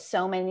States that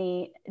so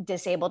many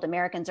disabled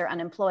Americans are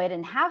unemployed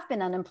and have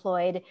been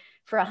unemployed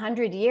for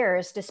 100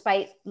 years,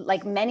 despite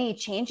like many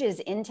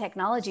changes in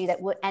technology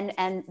that would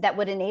and that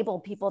would enable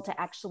people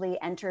to actually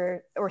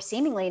enter, or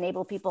seemingly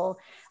enable people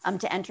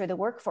to enter the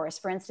workforce.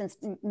 For instance,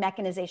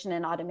 mechanization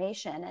and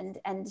automation,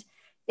 and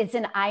it's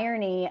an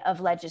irony of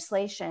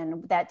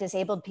legislation that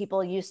disabled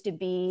people used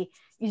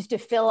to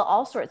fill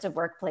all sorts of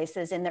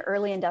workplaces in the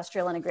early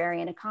industrial and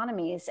agrarian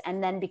economies,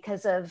 and then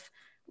because of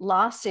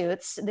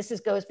lawsuits,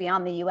 goes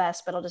beyond the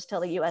US, but I'll just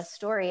tell the US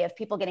story of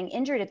people getting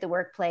injured at the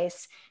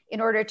workplace. In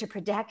order to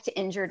protect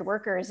injured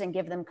workers and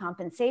give them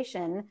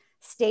compensation,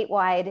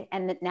 statewide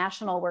and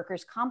national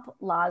workers' comp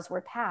laws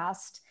were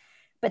passed.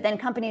 But then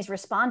companies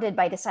responded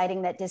by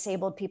deciding that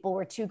disabled people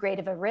were too great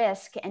of a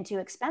risk and too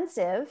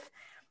expensive,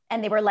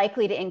 and they were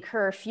likely to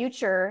incur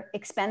future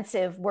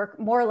expensive work,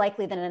 more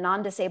likely than a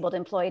non-disabled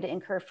employee to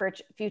incur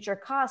future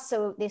costs.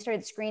 So they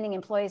started screening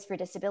employees for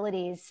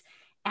disabilities.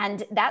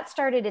 And that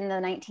started in the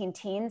 19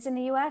 teens in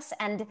the US.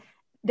 And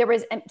there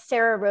was, and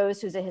Sarah Rose,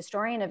 who's a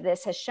historian of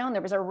this, has shown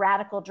there was a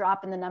radical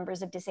drop in the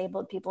numbers of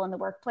disabled people in the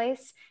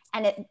workplace,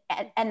 and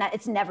that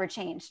it's never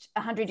changed.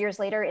 100 years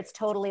later, it's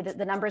totally,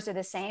 the numbers are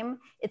the same.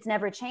 It's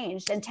never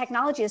changed, and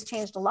technology has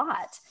changed a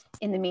lot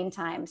in the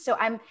meantime. So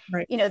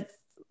right.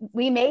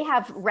 We may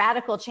have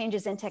radical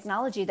changes in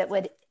technology that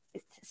would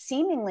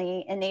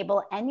seemingly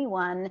enable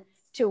anyone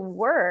to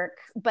work,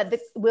 but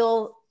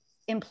will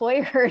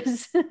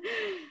employers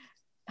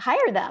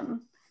hire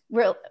them?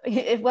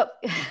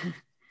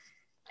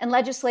 And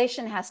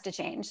legislation has to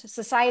change.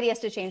 Society has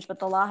to change, but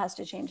the law has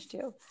to change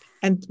too.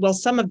 And well,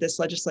 some of this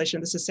legislation,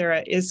 this is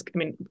Sarah,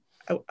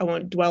 I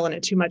won't dwell on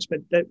it too much,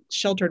 but the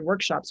sheltered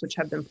workshops, which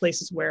have been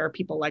places where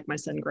people like my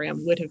son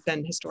Graham would have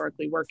been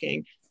historically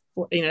working,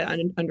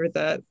 under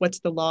what's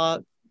the law,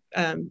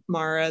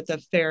 Mara, the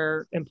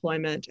Fair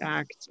Employment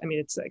Act. I mean,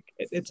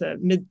 it's a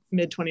mid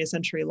 20th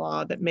century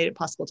law that made it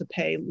possible to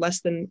pay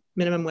less than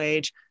minimum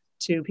wage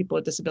to people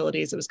with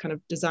disabilities. It was kind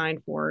of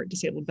designed for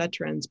disabled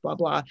veterans, blah,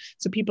 blah.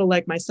 So people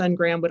like my son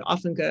Graham would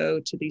often go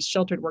to these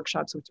sheltered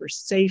workshops, which were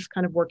safe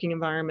kind of working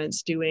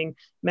environments, doing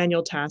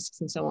manual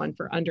tasks and so on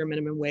for under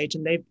minimum wage.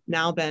 And they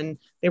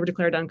were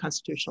declared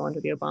unconstitutional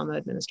under the Obama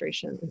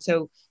administration. And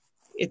so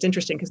it's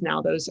interesting because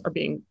now those are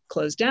being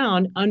closed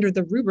down under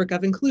the rubric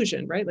of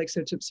inclusion, right? Like,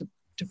 so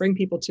to bring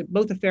people to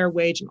both a fair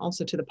wage and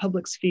also to the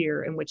public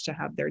sphere in which to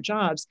have their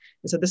jobs.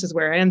 And so this is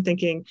where I am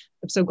thinking,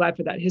 I'm so glad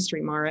for that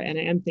history, Mara. And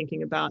I am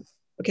thinking about,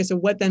 okay, so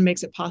what then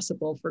makes it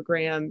possible for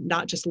Graham,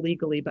 not just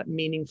legally, but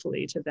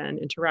meaningfully to then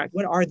interact?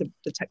 What are the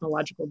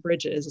technological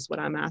bridges is what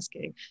I'm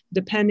asking,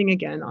 depending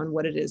again on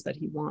what it is that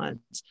he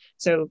wants.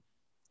 So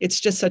it's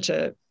just such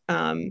a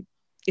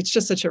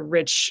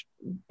rich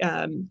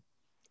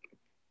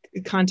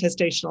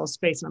contestational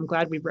space. And I'm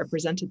glad we've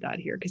represented that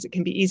here, because it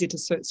can be easy to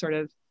sort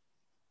of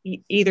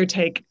either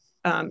take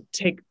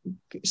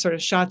sort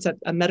of shots at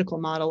a medical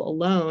model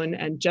alone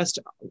and just,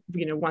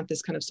 want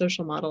this kind of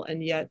social model.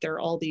 And yet there are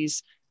all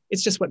these,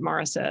 it's just what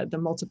Mara said, the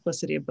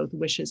multiplicity of both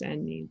wishes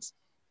and needs.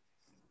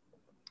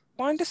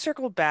 I wanted to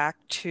circle back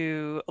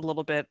to a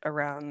little bit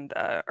around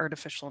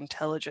artificial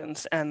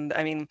intelligence. And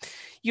I mean,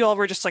 you all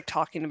were just like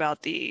talking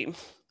about the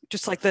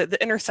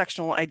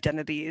intersectional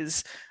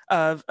identities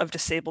of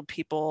disabled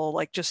people,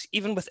 like just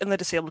even within the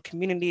disabled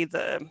community,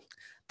 the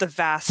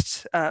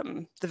vast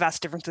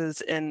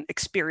differences in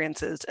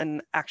experiences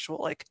and actual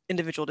like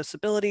individual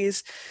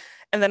disabilities.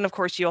 And then of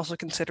course you also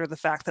consider the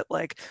fact that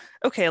like,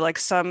 okay, like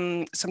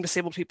some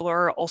disabled people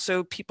are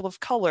also people of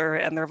color,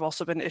 and there have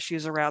also been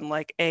issues around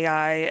like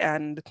AI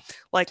and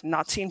like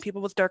not seeing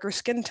people with darker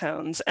skin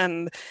tones.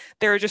 And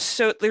there are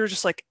just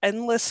like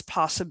endless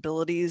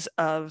possibilities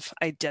of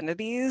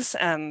identities.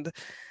 And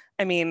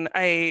I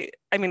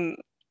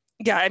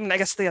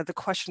guess the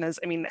question is,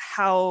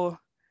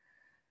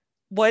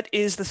 what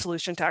is the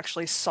solution to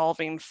actually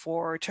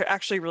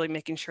really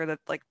making sure that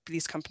like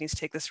these companies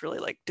take this really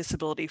like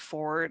disability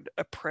forward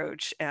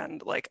approach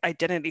and like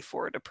identity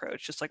forward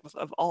approach, just like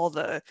of all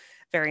the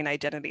varying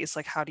identities,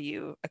 like how do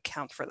you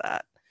account for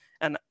that?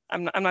 And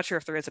I'm not sure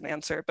if there is an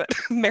answer, but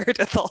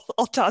Meredith,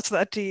 I'll toss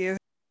that to you.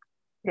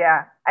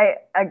 Yeah, I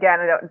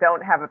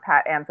don't have a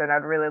pat answer, and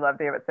I'd really love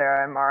to hear what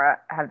Sarah and Mara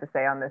have to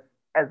say on this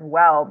as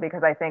well,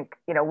 because I think,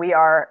 we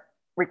are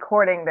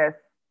recording this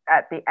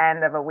at the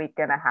end of a week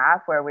and a half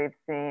where we've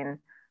seen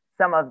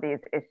some of these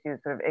issues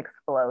sort of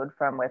explode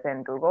from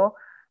within Google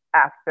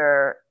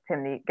after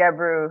Timnit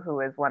Gebru,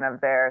 who is one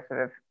of their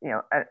sort of,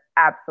 an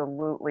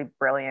absolutely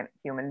brilliant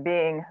human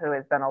being who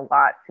has done a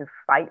lot to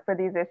fight for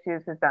these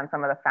issues, who's done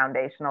some of the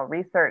foundational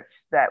research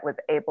that was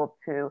able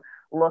to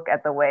look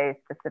at the way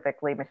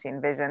specifically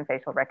machine vision,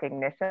 facial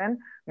recognition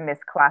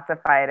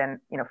misclassified and,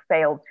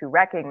 failed to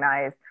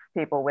recognize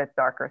people with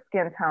darker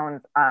skin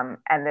tones.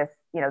 And this,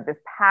 this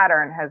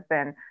pattern has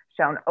been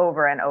shown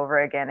over and over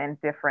again in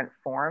different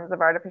forms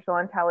of artificial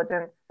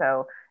intelligence.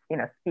 So,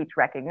 speech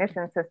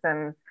recognition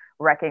systems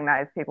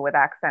recognize people with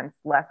accents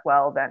less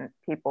well than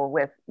people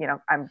with,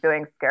 I'm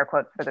doing scare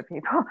quotes for the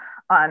people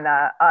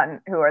on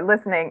who are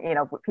listening,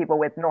 people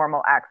with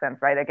normal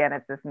accents, right? Again,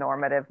 it's this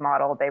normative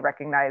model. They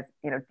recognize,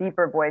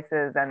 deeper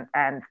voices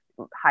and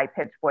high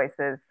pitched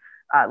voices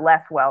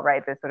less well,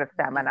 right? This sort of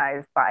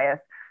feminized bias.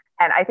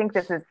 And I think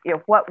this is,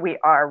 what we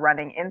are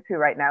running into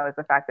right now is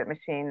the fact that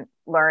machine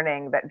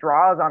learning that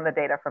draws on the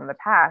data from the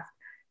past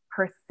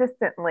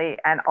persistently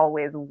and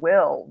always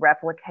will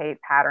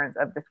replicate patterns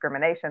of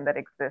discrimination that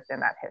exist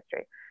in that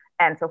history.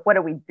 And so what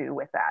do we do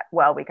with that?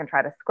 Well, we can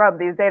try to scrub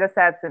these data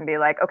sets and be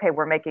like, okay,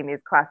 we're making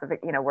these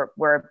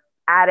we're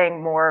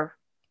adding more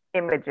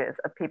images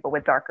of people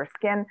with darker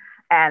skin.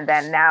 And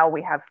then now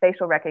we have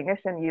facial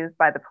recognition used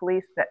by the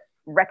police that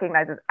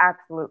recognizes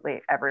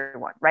absolutely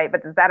everyone, right?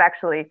 But does that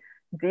actually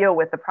deal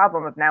with the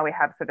problem of now we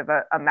have sort of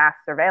a mass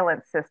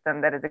surveillance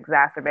system that is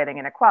exacerbating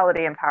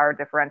inequality and power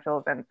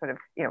differentials and sort of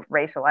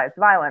racialized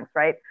violence,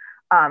 right?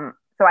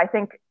 So I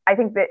think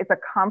that it's a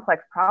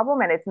complex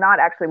problem, and it's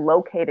not actually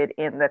located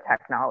in the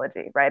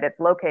technology, right? It's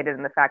located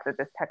in the fact that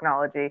this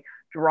technology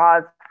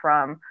draws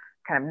from,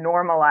 kind of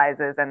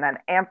normalizes and then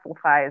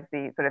amplifies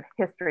the sort of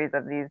histories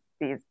of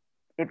these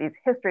these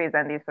histories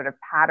and these sort of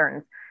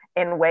patterns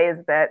in ways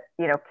that,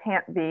 you know,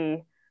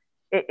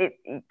 it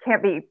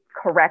can't be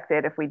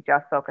corrected if we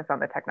just focus on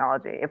the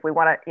technology. If we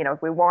want to, you know,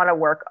 if we want to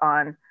work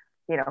on,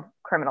 you know,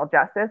 criminal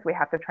justice, we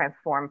have to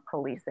transform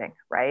policing,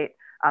 right?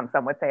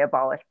 Some would say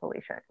abolish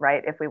policing,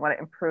 right? If we want to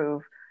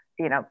improve,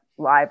 you know,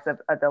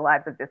 the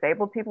lives of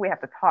disabled people, we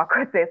have to talk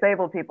with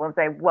disabled people and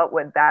say, what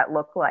would that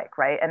look like,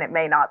 right? And it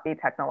may not be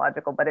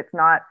technological, but it's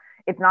not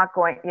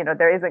going, you know,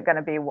 there isn't going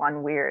to be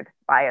one weird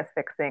bias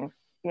fixing,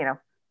 you know,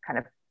 kind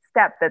of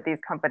step that these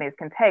companies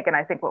can take. And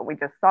I think what we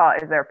just saw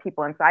is there are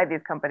people inside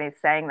these companies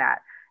saying that,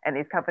 and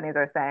these companies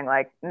are saying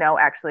like, no,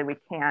 actually, we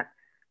can't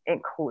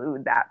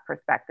include that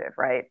perspective,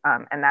 right?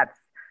 And that's,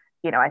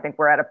 you know, I think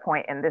we're at a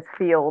point in this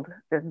field,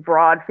 this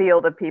broad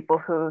field of people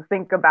who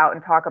think about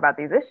and talk about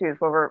these issues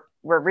where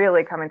we're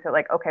really coming to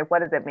like, okay, what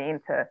does it mean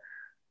to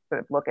sort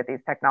of look at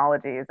these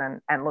technologies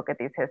and look at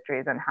these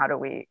histories, and how do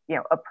we, you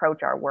know,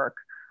 approach our work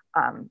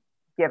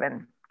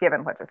given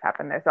what just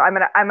happened there. So I'm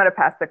gonna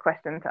pass the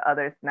question to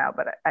others now,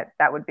 but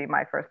that would be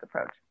my first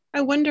approach.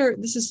 I wonder,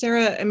 this is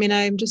Sarah. I mean,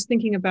 I'm just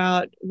thinking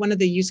about one of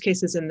the use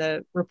cases in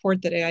the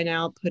report that AI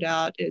Now put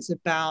out is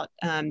about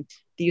the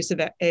use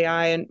of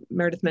AI, and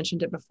Meredith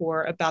mentioned it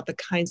before, about the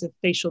kinds of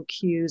facial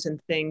cues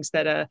and things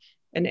that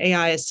an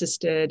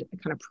AI-assisted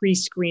kind of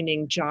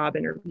pre-screening job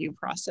interview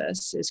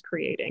process is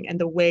creating, and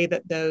the way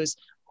that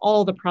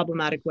all the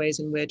problematic ways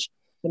in which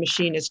the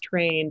machine is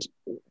trained,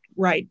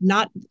 right,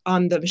 not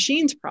on the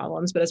machine's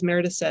problems, but as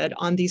Meredith said,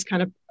 on these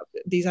kind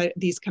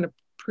of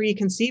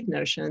preconceived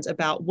notions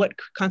about what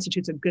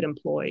constitutes a good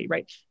employee,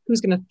 right?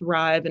 Who's going to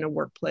thrive in a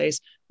workplace?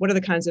 What are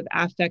the kinds of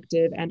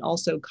affective and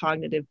also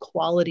cognitive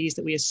qualities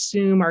that we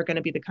assume are going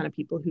to be the kind of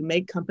people who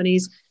make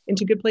companies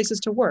into good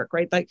places to work,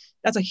 right? Like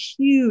that's a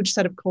huge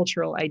set of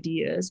cultural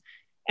ideas.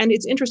 And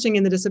it's interesting,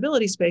 in the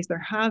disability space, there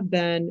have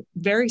been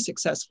very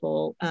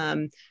successful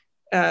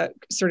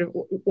sort of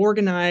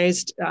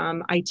organized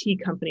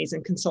IT companies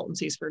and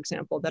consultancies, for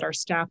example, that are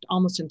staffed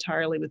almost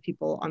entirely with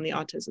people on the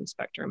autism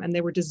spectrum. And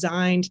they were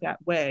designed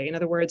that way. In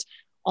other words,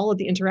 all of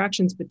the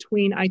interactions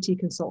between IT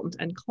consultant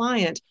and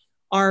client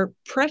are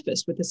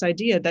prefaced with this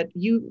idea that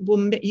you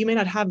may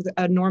not have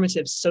a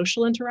normative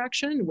social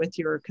interaction with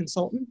your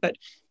consultant, but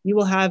you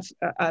will have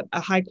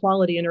a high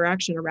quality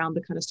interaction around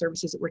the kind of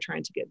services that we're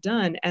trying to get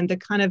done, and the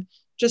kind of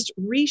just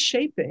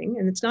reshaping,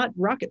 and it's not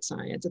rocket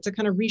science, it's a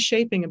kind of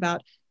reshaping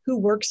about who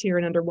works here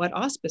and under what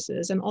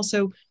auspices, and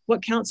also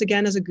what counts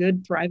again as a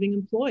good, thriving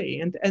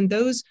employee. And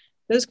those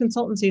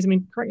consultancies, I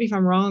mean, correct me if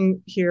I'm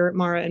wrong here,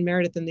 Mara and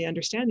Meredith, in the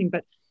understanding,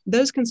 but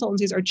those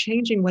consultancies are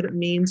changing what it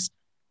means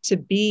to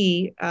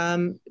be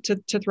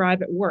to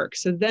thrive at work.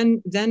 So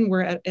then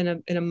we're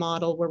in a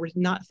model where we're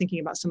not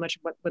thinking about so much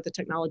what the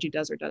technology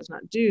does or does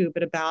not do,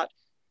 but about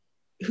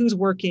who's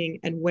working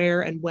and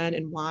where and when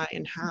and why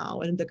and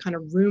how, and the kind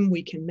of room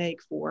we can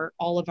make for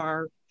all of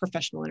our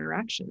professional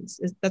interactions.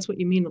 That's what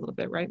you mean a little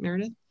bit, right,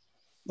 Meredith?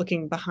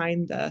 Looking at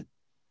the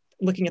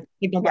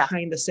signal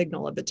behind the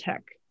signal of the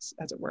tech,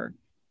 as it were.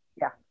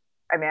 Yeah,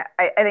 I mean,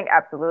 I think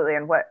absolutely.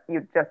 And what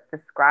you just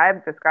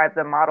describes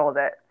a model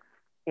that,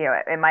 you know,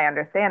 in my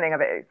understanding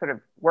of it, it sort of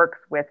works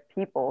with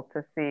people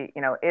to see,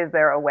 you know, is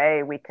there a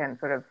way we can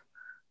sort of,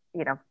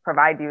 you know,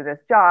 provide you this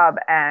job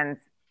and,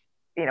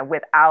 you know,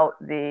 without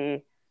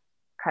the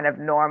kind of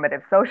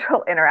normative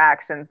social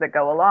interactions that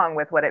go along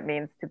with what it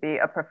means to be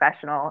a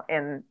professional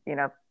in, you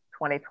know,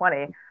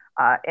 2020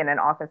 in an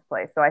office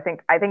place. So I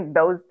think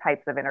those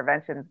types of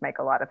interventions make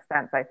a lot of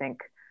sense. I think,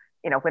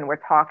 you know, when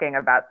we're talking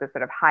about the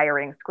sort of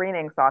hiring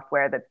screening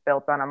software that's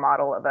built on a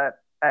model of a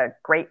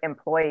great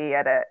employee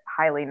at a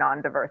highly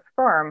non-diverse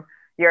firm,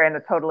 you're in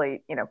a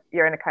totally, you know,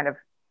 you're in a kind of,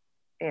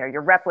 you know,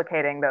 you're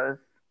replicating those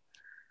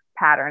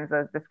patterns,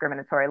 those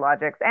discriminatory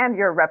logics, and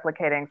you're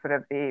replicating sort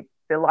of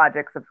the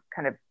logics of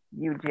kind of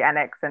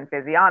eugenics and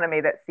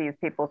physiognomy that sees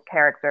people's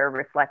character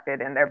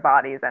reflected in their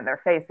bodies and their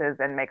faces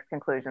and makes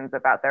conclusions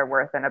about their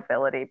worth and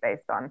ability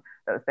based on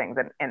those things.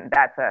 And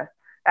that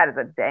is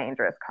a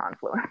dangerous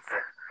confluence.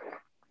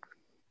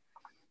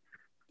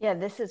 Yeah,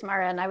 this is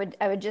Mara, and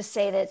I would just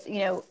say that, you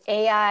know,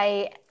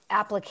 AI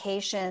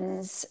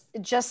applications,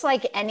 just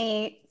like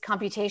any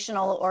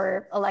computational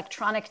or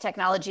electronic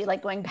technology,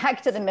 like going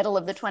back to the middle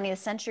of the 20th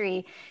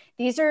century,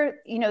 these are,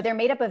 you know, they're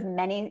made up of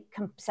many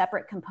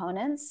separate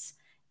components,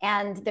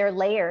 and they're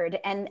layered.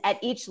 And at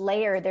each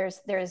layer,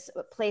 there's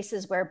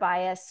places where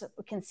bias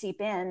can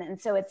seep in.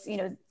 And so it's, you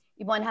know,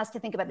 one has to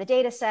think about the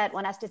data set,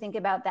 one has to think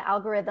about the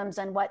algorithms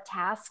and what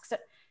tasks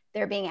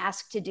they're being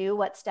asked to do,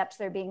 what steps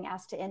they're being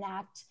asked to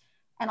enact,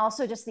 and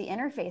also just the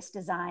interface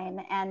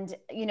design. And,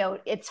 you know,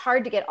 it's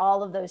hard to get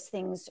all of those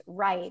things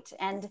right.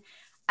 And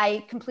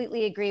I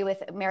completely agree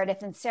with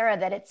Meredith and Sarah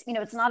that it's, you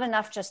know, it's not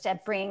enough just to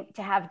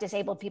have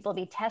disabled people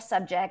be test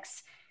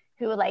subjects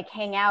who like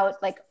hang out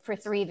like for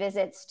 3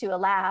 visits to a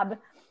lab,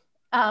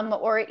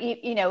 or,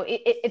 you know,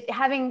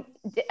 having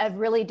a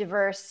really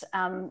diverse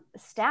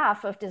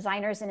staff of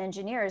designers and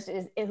engineers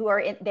who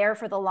are there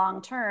for the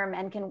long term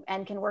and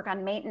can work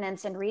on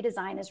maintenance and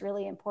redesign is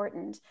really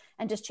important,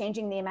 and just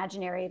changing the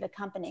imaginary of the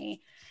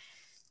company.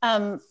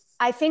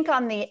 I think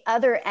on the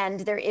other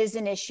end, there is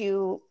an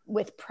issue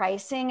with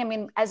pricing. I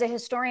mean, as a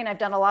historian, I've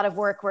done a lot of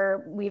work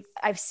where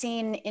I've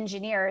seen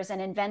engineers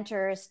and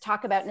inventors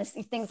talk about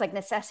things like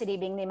necessity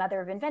being the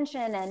mother of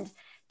invention and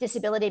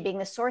disability being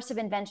the source of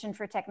invention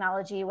for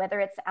technology, whether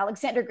it's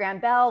Alexander Graham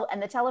Bell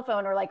and the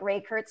telephone or like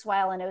Ray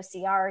Kurzweil and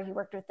OCR. He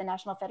worked with the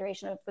National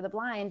Federation for the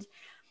Blind.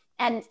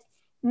 And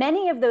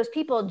many of those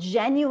people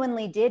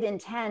genuinely did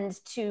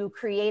intend to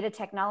create a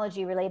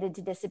technology related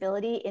to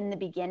disability in the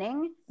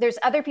beginning. There's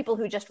other people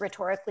who just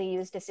rhetorically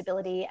use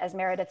disability, as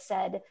Meredith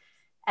said,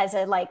 as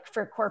a like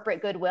for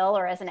corporate goodwill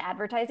or as an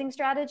advertising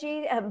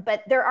strategy.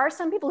 But there are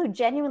some people who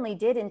genuinely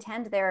did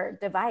intend their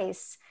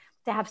device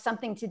to have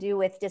something to do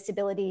with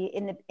disability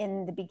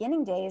in the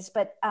beginning days.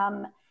 But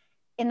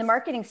in the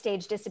marketing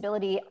stage,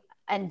 disability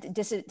and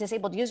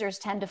disabled users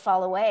tend to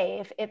fall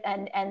away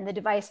and the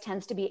device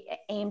tends to be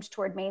aimed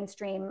toward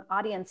mainstream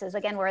audiences,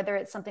 again, whether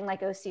it's something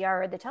like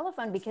OCR or the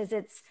telephone, because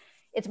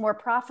it's more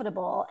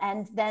profitable.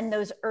 And then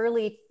those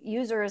early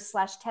users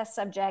 / test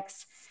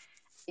subjects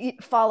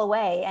fall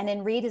away. And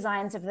in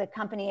redesigns of the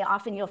company,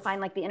 often you'll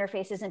find like the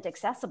interface isn't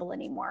accessible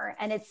anymore.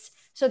 And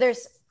so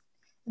there's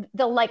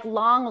the like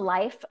long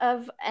life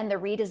of and the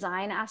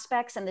redesign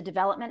aspects and the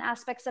development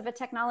aspects of a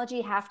technology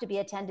have to be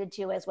attended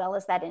to, as well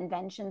as that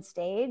invention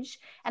stage.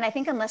 And I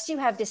think unless you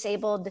have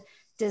disabled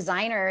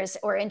designers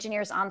or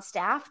engineers on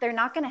staff, they're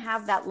not going to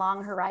have that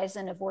long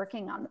horizon of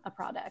working on a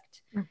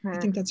product. I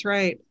think that's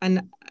right.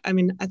 And I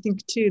mean, I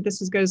think too,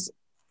 goes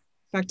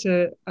back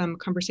to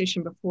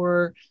conversation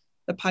before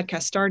the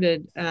podcast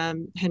started,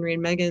 Henry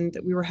and Megan,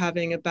 that we were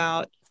having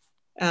about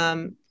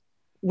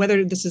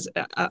whether this is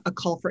a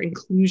call for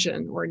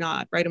inclusion or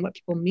not, right? And what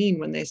people mean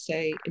when they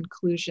say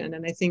inclusion.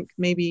 And I think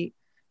maybe,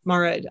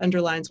 Mara, it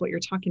underlines what you're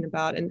talking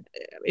about. And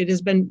it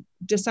has been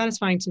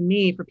dissatisfying to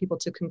me for people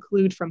to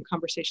conclude from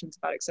conversations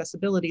about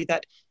accessibility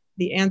that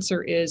the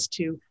answer is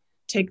to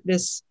take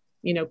this,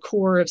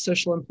 core of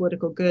social and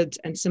political goods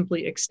and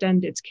simply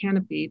extend its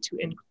canopy to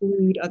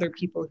include other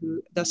people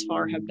who thus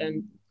far have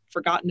been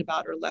forgotten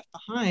about or left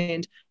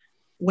behind,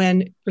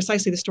 when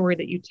precisely the story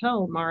that you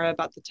tell, Mara,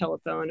 about the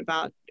telephone,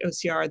 about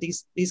OCR,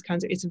 these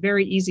kinds of, it's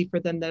very easy for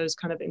then those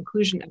kind of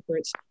inclusion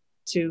efforts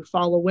to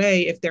fall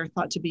away if they're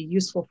thought to be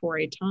useful for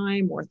a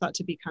time or thought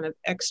to be kind of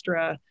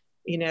extra,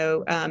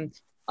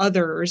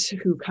 others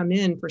who come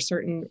in for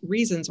certain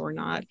reasons or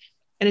not.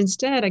 And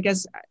instead, I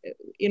guess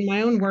in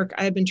my own work,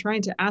 I have been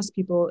trying to ask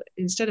people,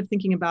 instead of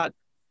thinking about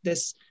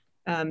this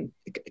kind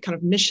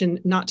of mission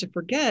not to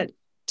forget,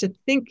 to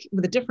think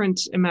with a different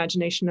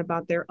imagination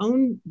about their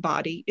own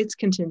body, its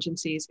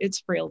contingencies, its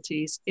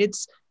frailties,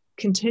 its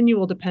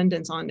continual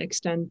dependence on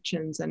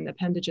extensions and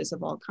appendages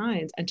of all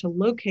kinds, and to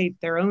locate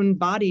their own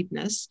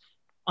bodiedness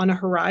on a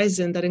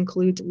horizon that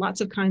includes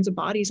lots of kinds of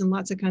bodies and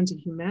lots of kinds of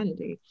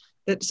humanity.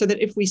 So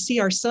that if we see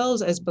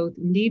ourselves as both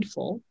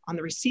needful on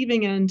the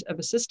receiving end of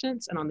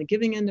assistance and on the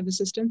giving end of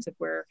assistance, if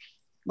we're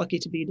lucky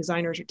to be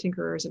designers or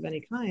tinkerers of any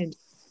kind,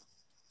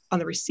 on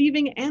the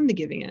receiving and the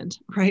giving end,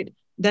 right?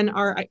 Then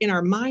in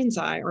our mind's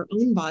eye, our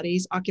own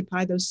bodies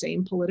occupy those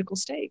same political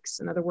stakes.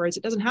 In other words,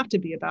 it doesn't have to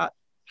be about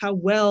how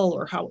well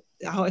or how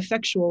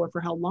effectual or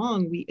for how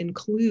long we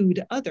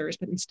include others,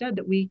 but instead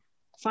that we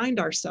find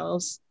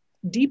ourselves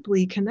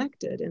deeply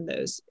connected in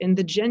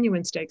the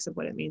genuine stakes of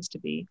what it means to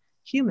be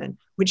human,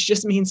 which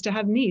just means to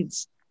have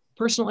needs,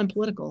 personal and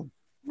political,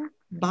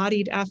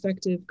 bodied,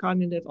 affective,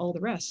 cognitive, all the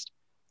rest,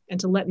 and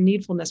to let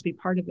needfulness be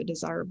part of a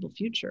desirable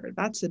future.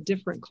 That's a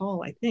different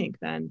call, I think,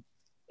 than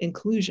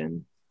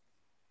inclusion.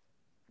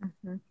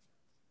 Mm-hmm.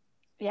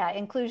 Yeah,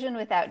 inclusion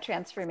without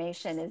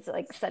transformation is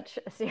like such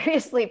a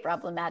seriously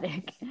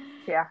problematic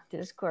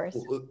discourse.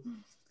 Well,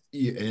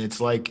 yeah,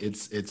 it's like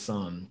it's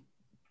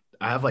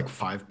I have like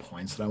 5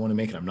 points that I want to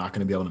make, and I'm not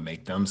going to be able to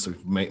make them, so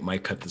we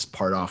might cut this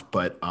part off.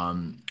 But I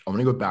want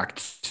to go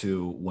back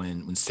to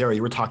when Sarah,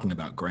 you were talking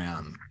about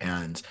Graham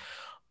and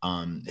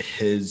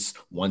his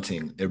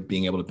wanting or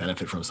being able to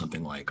benefit from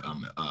something like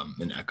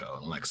an Echo,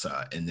 an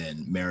Alexa, and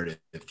then Meredith,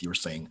 if you were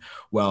saying,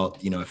 well,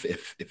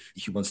 if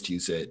he wants to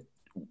use it,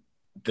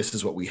 this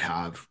is what we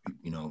have,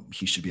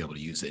 he should be able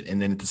to use it.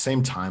 And then at the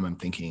same time, I'm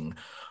thinking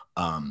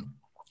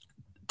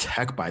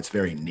tech by its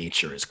very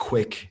nature is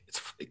quick,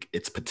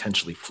 it's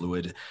potentially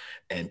fluid,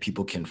 and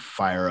people can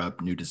fire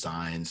up new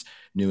designs,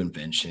 new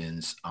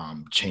inventions,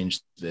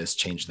 change this,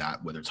 change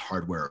that, whether it's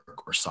hardware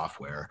or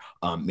software.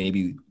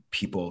 Maybe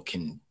people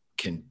can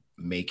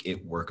make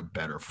it work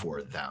better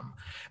for them.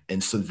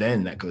 And so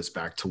then that goes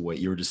back to what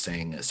you were just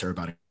saying, Sarah,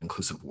 about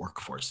inclusive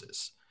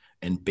workforces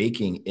and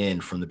baking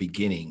in from the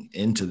beginning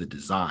into the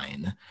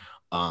design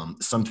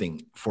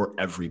something for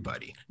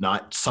everybody,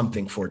 not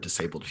something for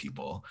disabled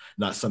people,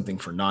 not something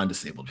for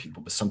non-disabled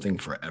people, but something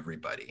for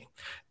everybody.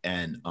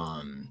 And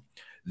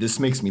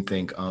this makes me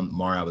think,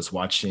 Mara, I was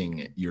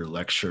watching your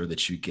lecture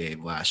that you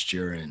gave last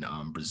year in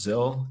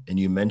Brazil, and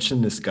you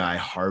mentioned this guy,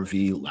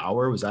 Harvey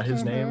Lauer, was that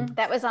his name?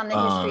 That was on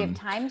the history of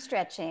time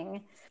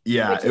stretching.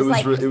 Yeah, it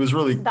was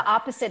really the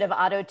opposite of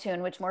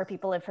auto-tune, which more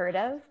people have heard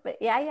of, but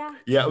yeah.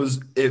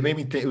 It made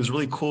me think, it was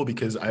really cool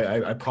because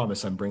I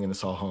promise I'm bringing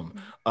this all home.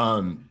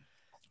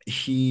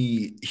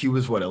 he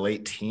was what, a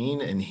late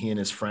teen, and he and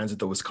his friends at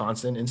the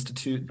Wisconsin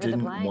Institute For the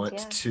didn't blind, want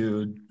yeah.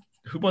 to.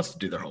 Who wants to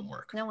do their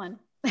homework? No one.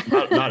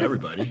 Not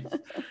everybody.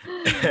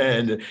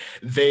 And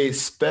they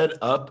sped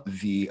up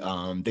the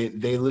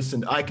they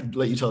listened. I could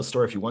let you tell a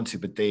story if you want to,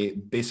 but they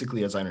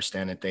basically, as I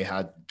understand it,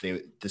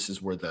 this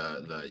is where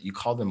the you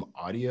call them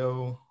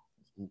audio.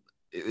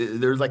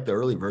 They're like the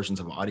early versions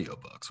of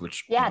audiobooks,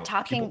 which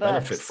talking people books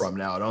benefit from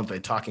now, don't they?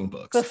 Talking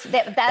books.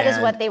 That is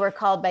what they were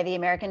called by the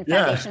American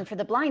Foundation for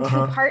the Blind,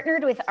 who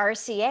partnered with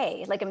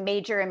RCA, like a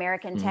major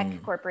American tech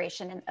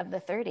corporation of the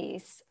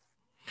 30s,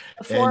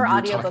 before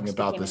audiobooks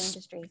became an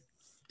industry.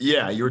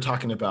 Yeah, you were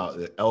talking about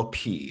the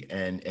LP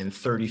and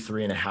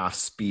 33 and a half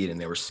speed,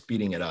 and they were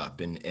speeding it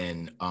up, and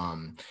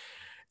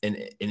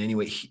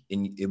anyway,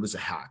 it was a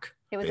hack.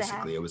 It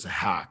was a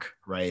hack,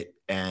 right?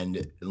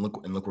 And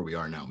look where we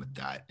are now with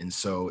that. And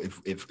so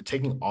if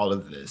taking all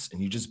of this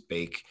and you just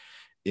bake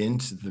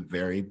into the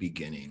very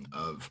beginning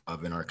of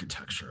an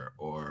architecture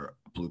or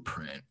a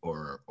blueprint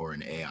or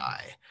an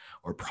AI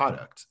or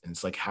product, and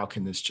it's like, how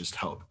can this just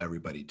help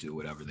everybody do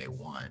whatever they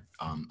want?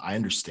 I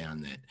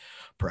understand that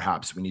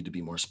perhaps we need to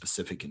be more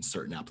specific in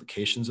certain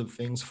applications of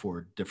things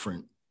for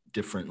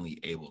differently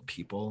abled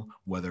people,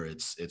 whether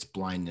it's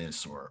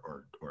blindness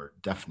or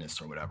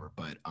deafness or whatever.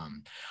 But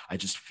I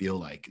just feel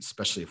like,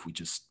 especially if we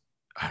just,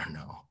 I don't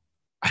know,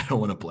 I don't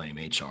want to blame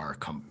HR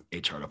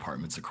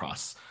departments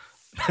across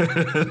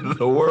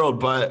the world,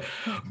 but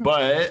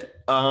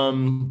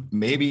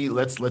maybe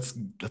let's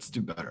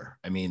do better.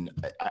 I mean,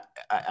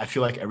 I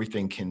feel like we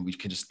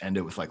can just end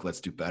it with like,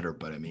 let's do better.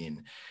 But I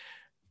mean,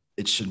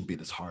 it shouldn't be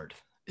this hard.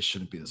 It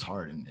shouldn't be this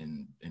hard.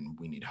 And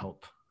we need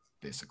help,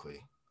 basically.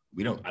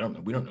 We don't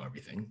know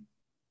everything.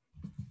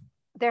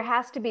 There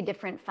has to be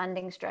different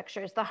funding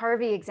structures. The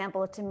Harvey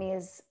example to me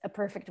is a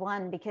perfect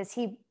one, because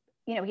he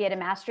had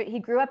he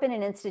grew up in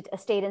a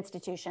state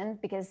institution,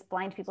 because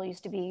blind people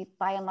used to be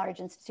by and large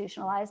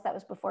institutionalized. That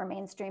was before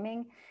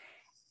mainstreaming.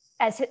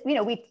 As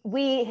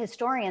we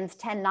historians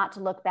tend not to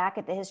look back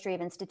at the history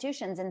of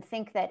institutions and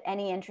think that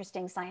any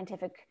interesting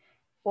scientific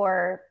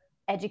or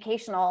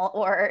educational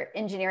or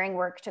engineering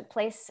work took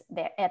place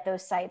there at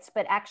those sites,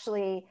 but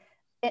actually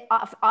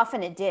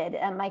often it did.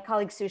 My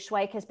colleague Sue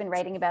Schweik has been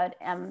writing about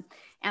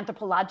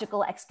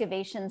anthropological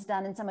excavations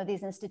done in some of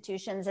these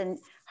institutions, and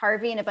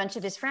Harvey and a bunch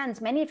of his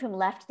friends, many of whom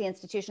left the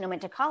institution and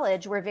went to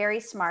college, were very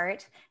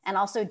smart and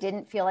also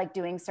didn't feel like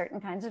doing certain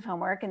kinds of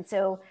homework. And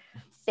so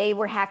they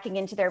were hacking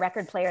into their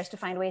record players to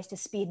find ways to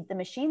speed the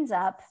machines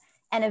up.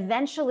 And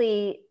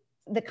eventually,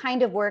 the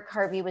kind of work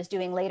Harvey was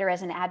doing later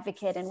as an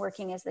advocate and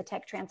working as the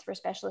tech transfer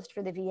specialist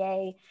for the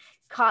VA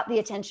caught the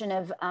attention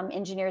of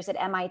engineers at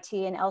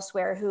MIT and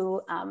elsewhere who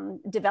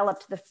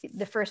developed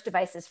the first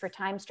devices for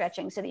time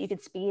stretching so that you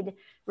could speed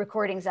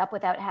recordings up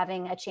without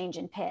having a change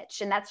in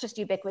pitch. And that's just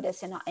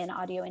ubiquitous in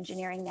audio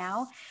engineering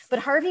now. But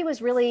Harvey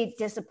was really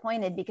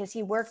disappointed because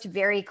he worked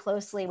very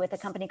closely with a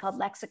company called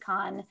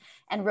Lexicon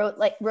and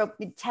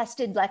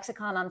tested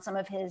Lexicon on some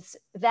of his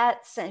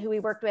vets who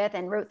he worked with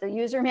and wrote the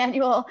user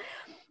manual.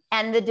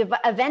 And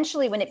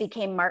eventually, when it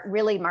became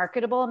really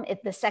marketable,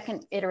 the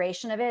second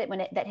iteration of it,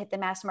 that hit the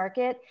mass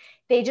market,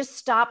 they just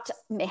stopped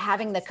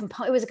having the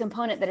component. It was a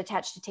component that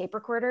attached to tape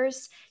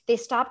recorders. They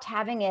stopped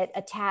having it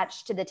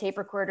attached to the tape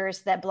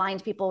recorders that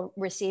blind people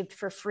received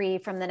for free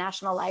from the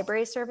National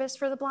Library Service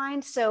for the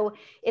Blind. So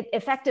it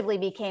effectively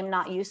became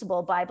not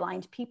usable by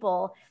blind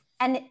people.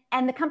 And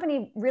the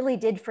company really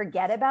did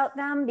forget about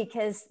them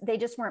because they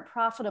just weren't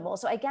profitable.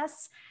 So I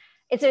guess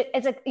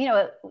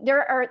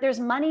there's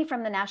money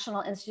from the National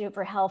Institute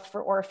for Health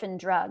for orphan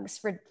drugs,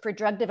 for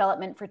drug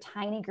development for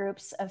tiny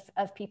groups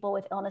of people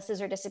with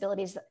illnesses or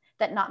disabilities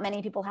that not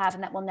many people have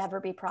and that will never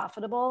be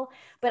profitable.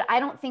 But I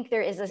don't think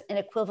there is an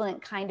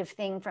equivalent kind of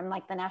thing from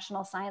like the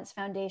National Science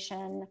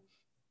Foundation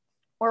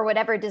or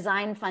whatever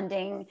design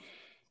funding.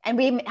 And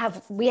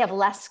we have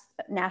less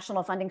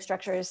national funding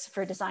structures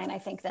for design, I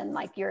think, than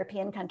like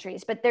European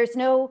countries. But there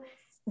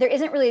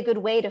isn't really a good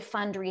way to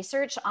fund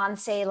research on,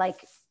 say,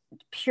 like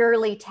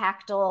purely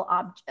tactile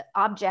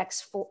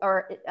objects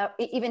or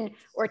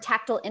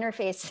tactile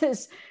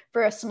interfaces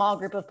for a small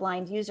group of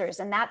blind users.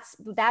 And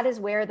that is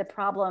where the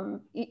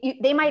problem,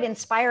 they might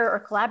inspire or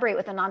collaborate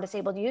with a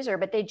non-disabled user,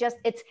 but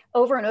it's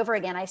over and over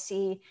again. I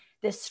see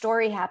this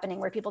story happening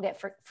where people get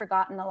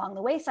forgotten along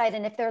the wayside.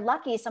 And if they're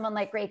lucky, someone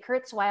like Ray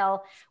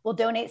Kurzweil will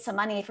donate some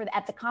money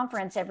at the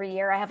conference every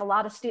year. I have a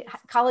lot of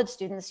college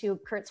students who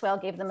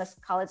Kurzweil gave them a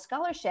college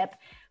scholarship.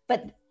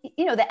 But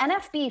the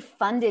NFB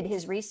funded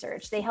his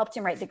research. They helped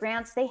him write the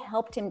grants. They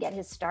helped him get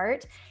his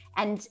start,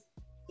 and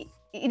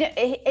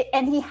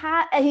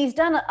he's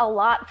done a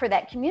lot for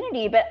that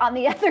community. But on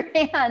the other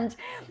hand,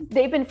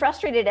 they've been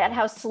frustrated at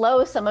how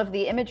slow some of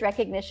the image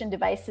recognition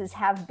devices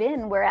have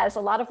been. Whereas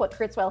a lot of what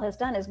Kurzweil has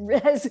done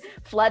has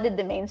flooded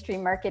the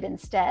mainstream market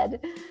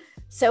instead.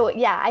 So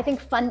yeah, I think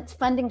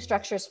funding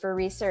structures for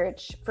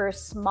research for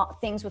small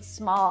things with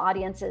small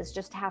audiences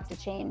just have to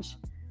change.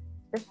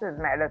 This is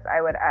Meredith.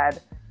 I would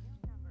add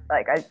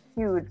like a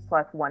huge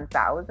plus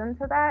 1,000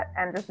 to that,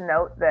 and just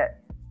note that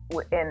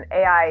in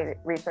AI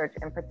research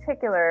in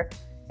particular,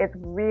 it's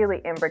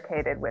really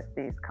imbricated with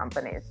these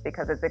companies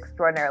because it's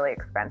extraordinarily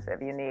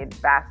expensive. You need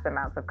vast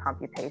amounts of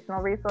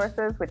computational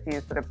resources, which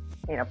you sort of,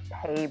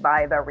 pay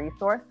by the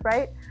resource,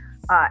 right?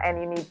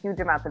 And you need huge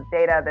amounts of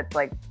data that's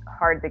like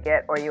hard to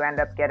get, or you end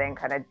up getting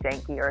kind of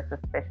janky or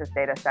suspicious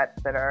data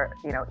sets that are,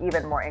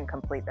 even more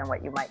incomplete than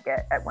what you might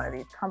get at one of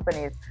these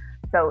companies.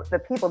 So the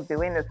people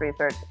doing this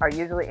research are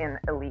usually in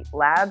elite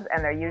labs,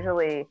 and they're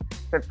usually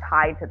sort of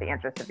tied to the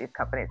interests of these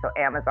companies. So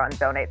Amazon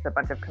donates a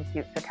bunch of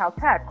compute to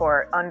Caltech,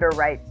 or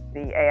underwrites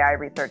the AI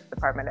research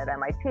department at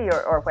MIT,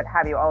 or what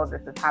have you. All of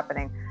this is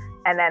happening.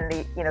 And then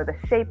the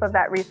shape of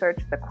that research,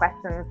 the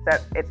questions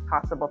that it's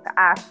possible to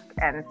ask,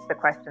 and the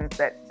questions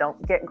that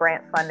don't get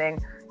grant funding,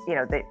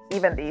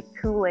 even the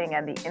tooling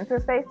and the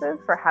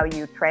interfaces for how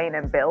you train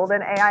and build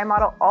an AI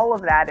model, all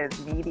of that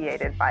is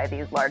mediated by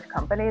these large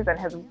companies and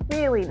has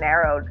really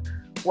narrowed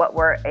what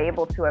we're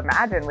able to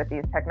imagine with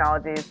these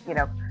technologies,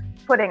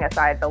 putting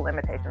aside the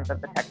limitations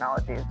of the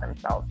technologies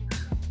themselves.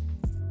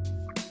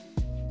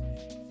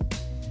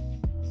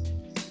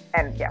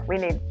 And yeah, we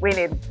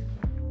need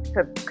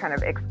to kind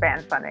of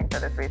expand funding for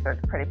this research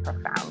pretty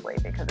profoundly,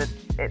 because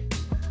it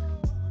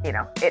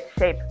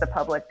shapes the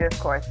public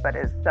discourse, but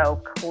is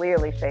so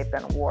clearly shaped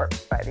and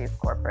warped by these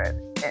corporate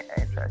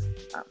interests.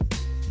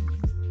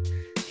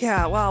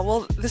 Yeah, wow.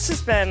 Well, this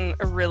has been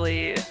a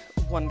really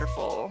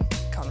wonderful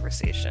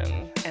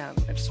conversation,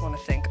 and I just want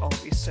to thank all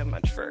of you so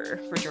much for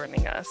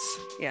joining us.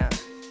 Yeah,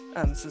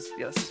 this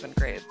has been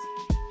great.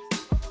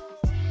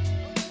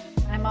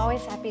 I'm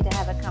always happy to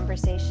have a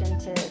conversation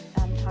to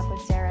talk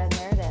with Sarah and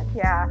Meredith.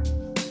 Yeah,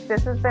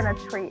 this has been a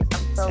treat.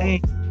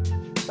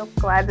 I'm so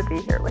glad to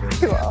be here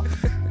with you all.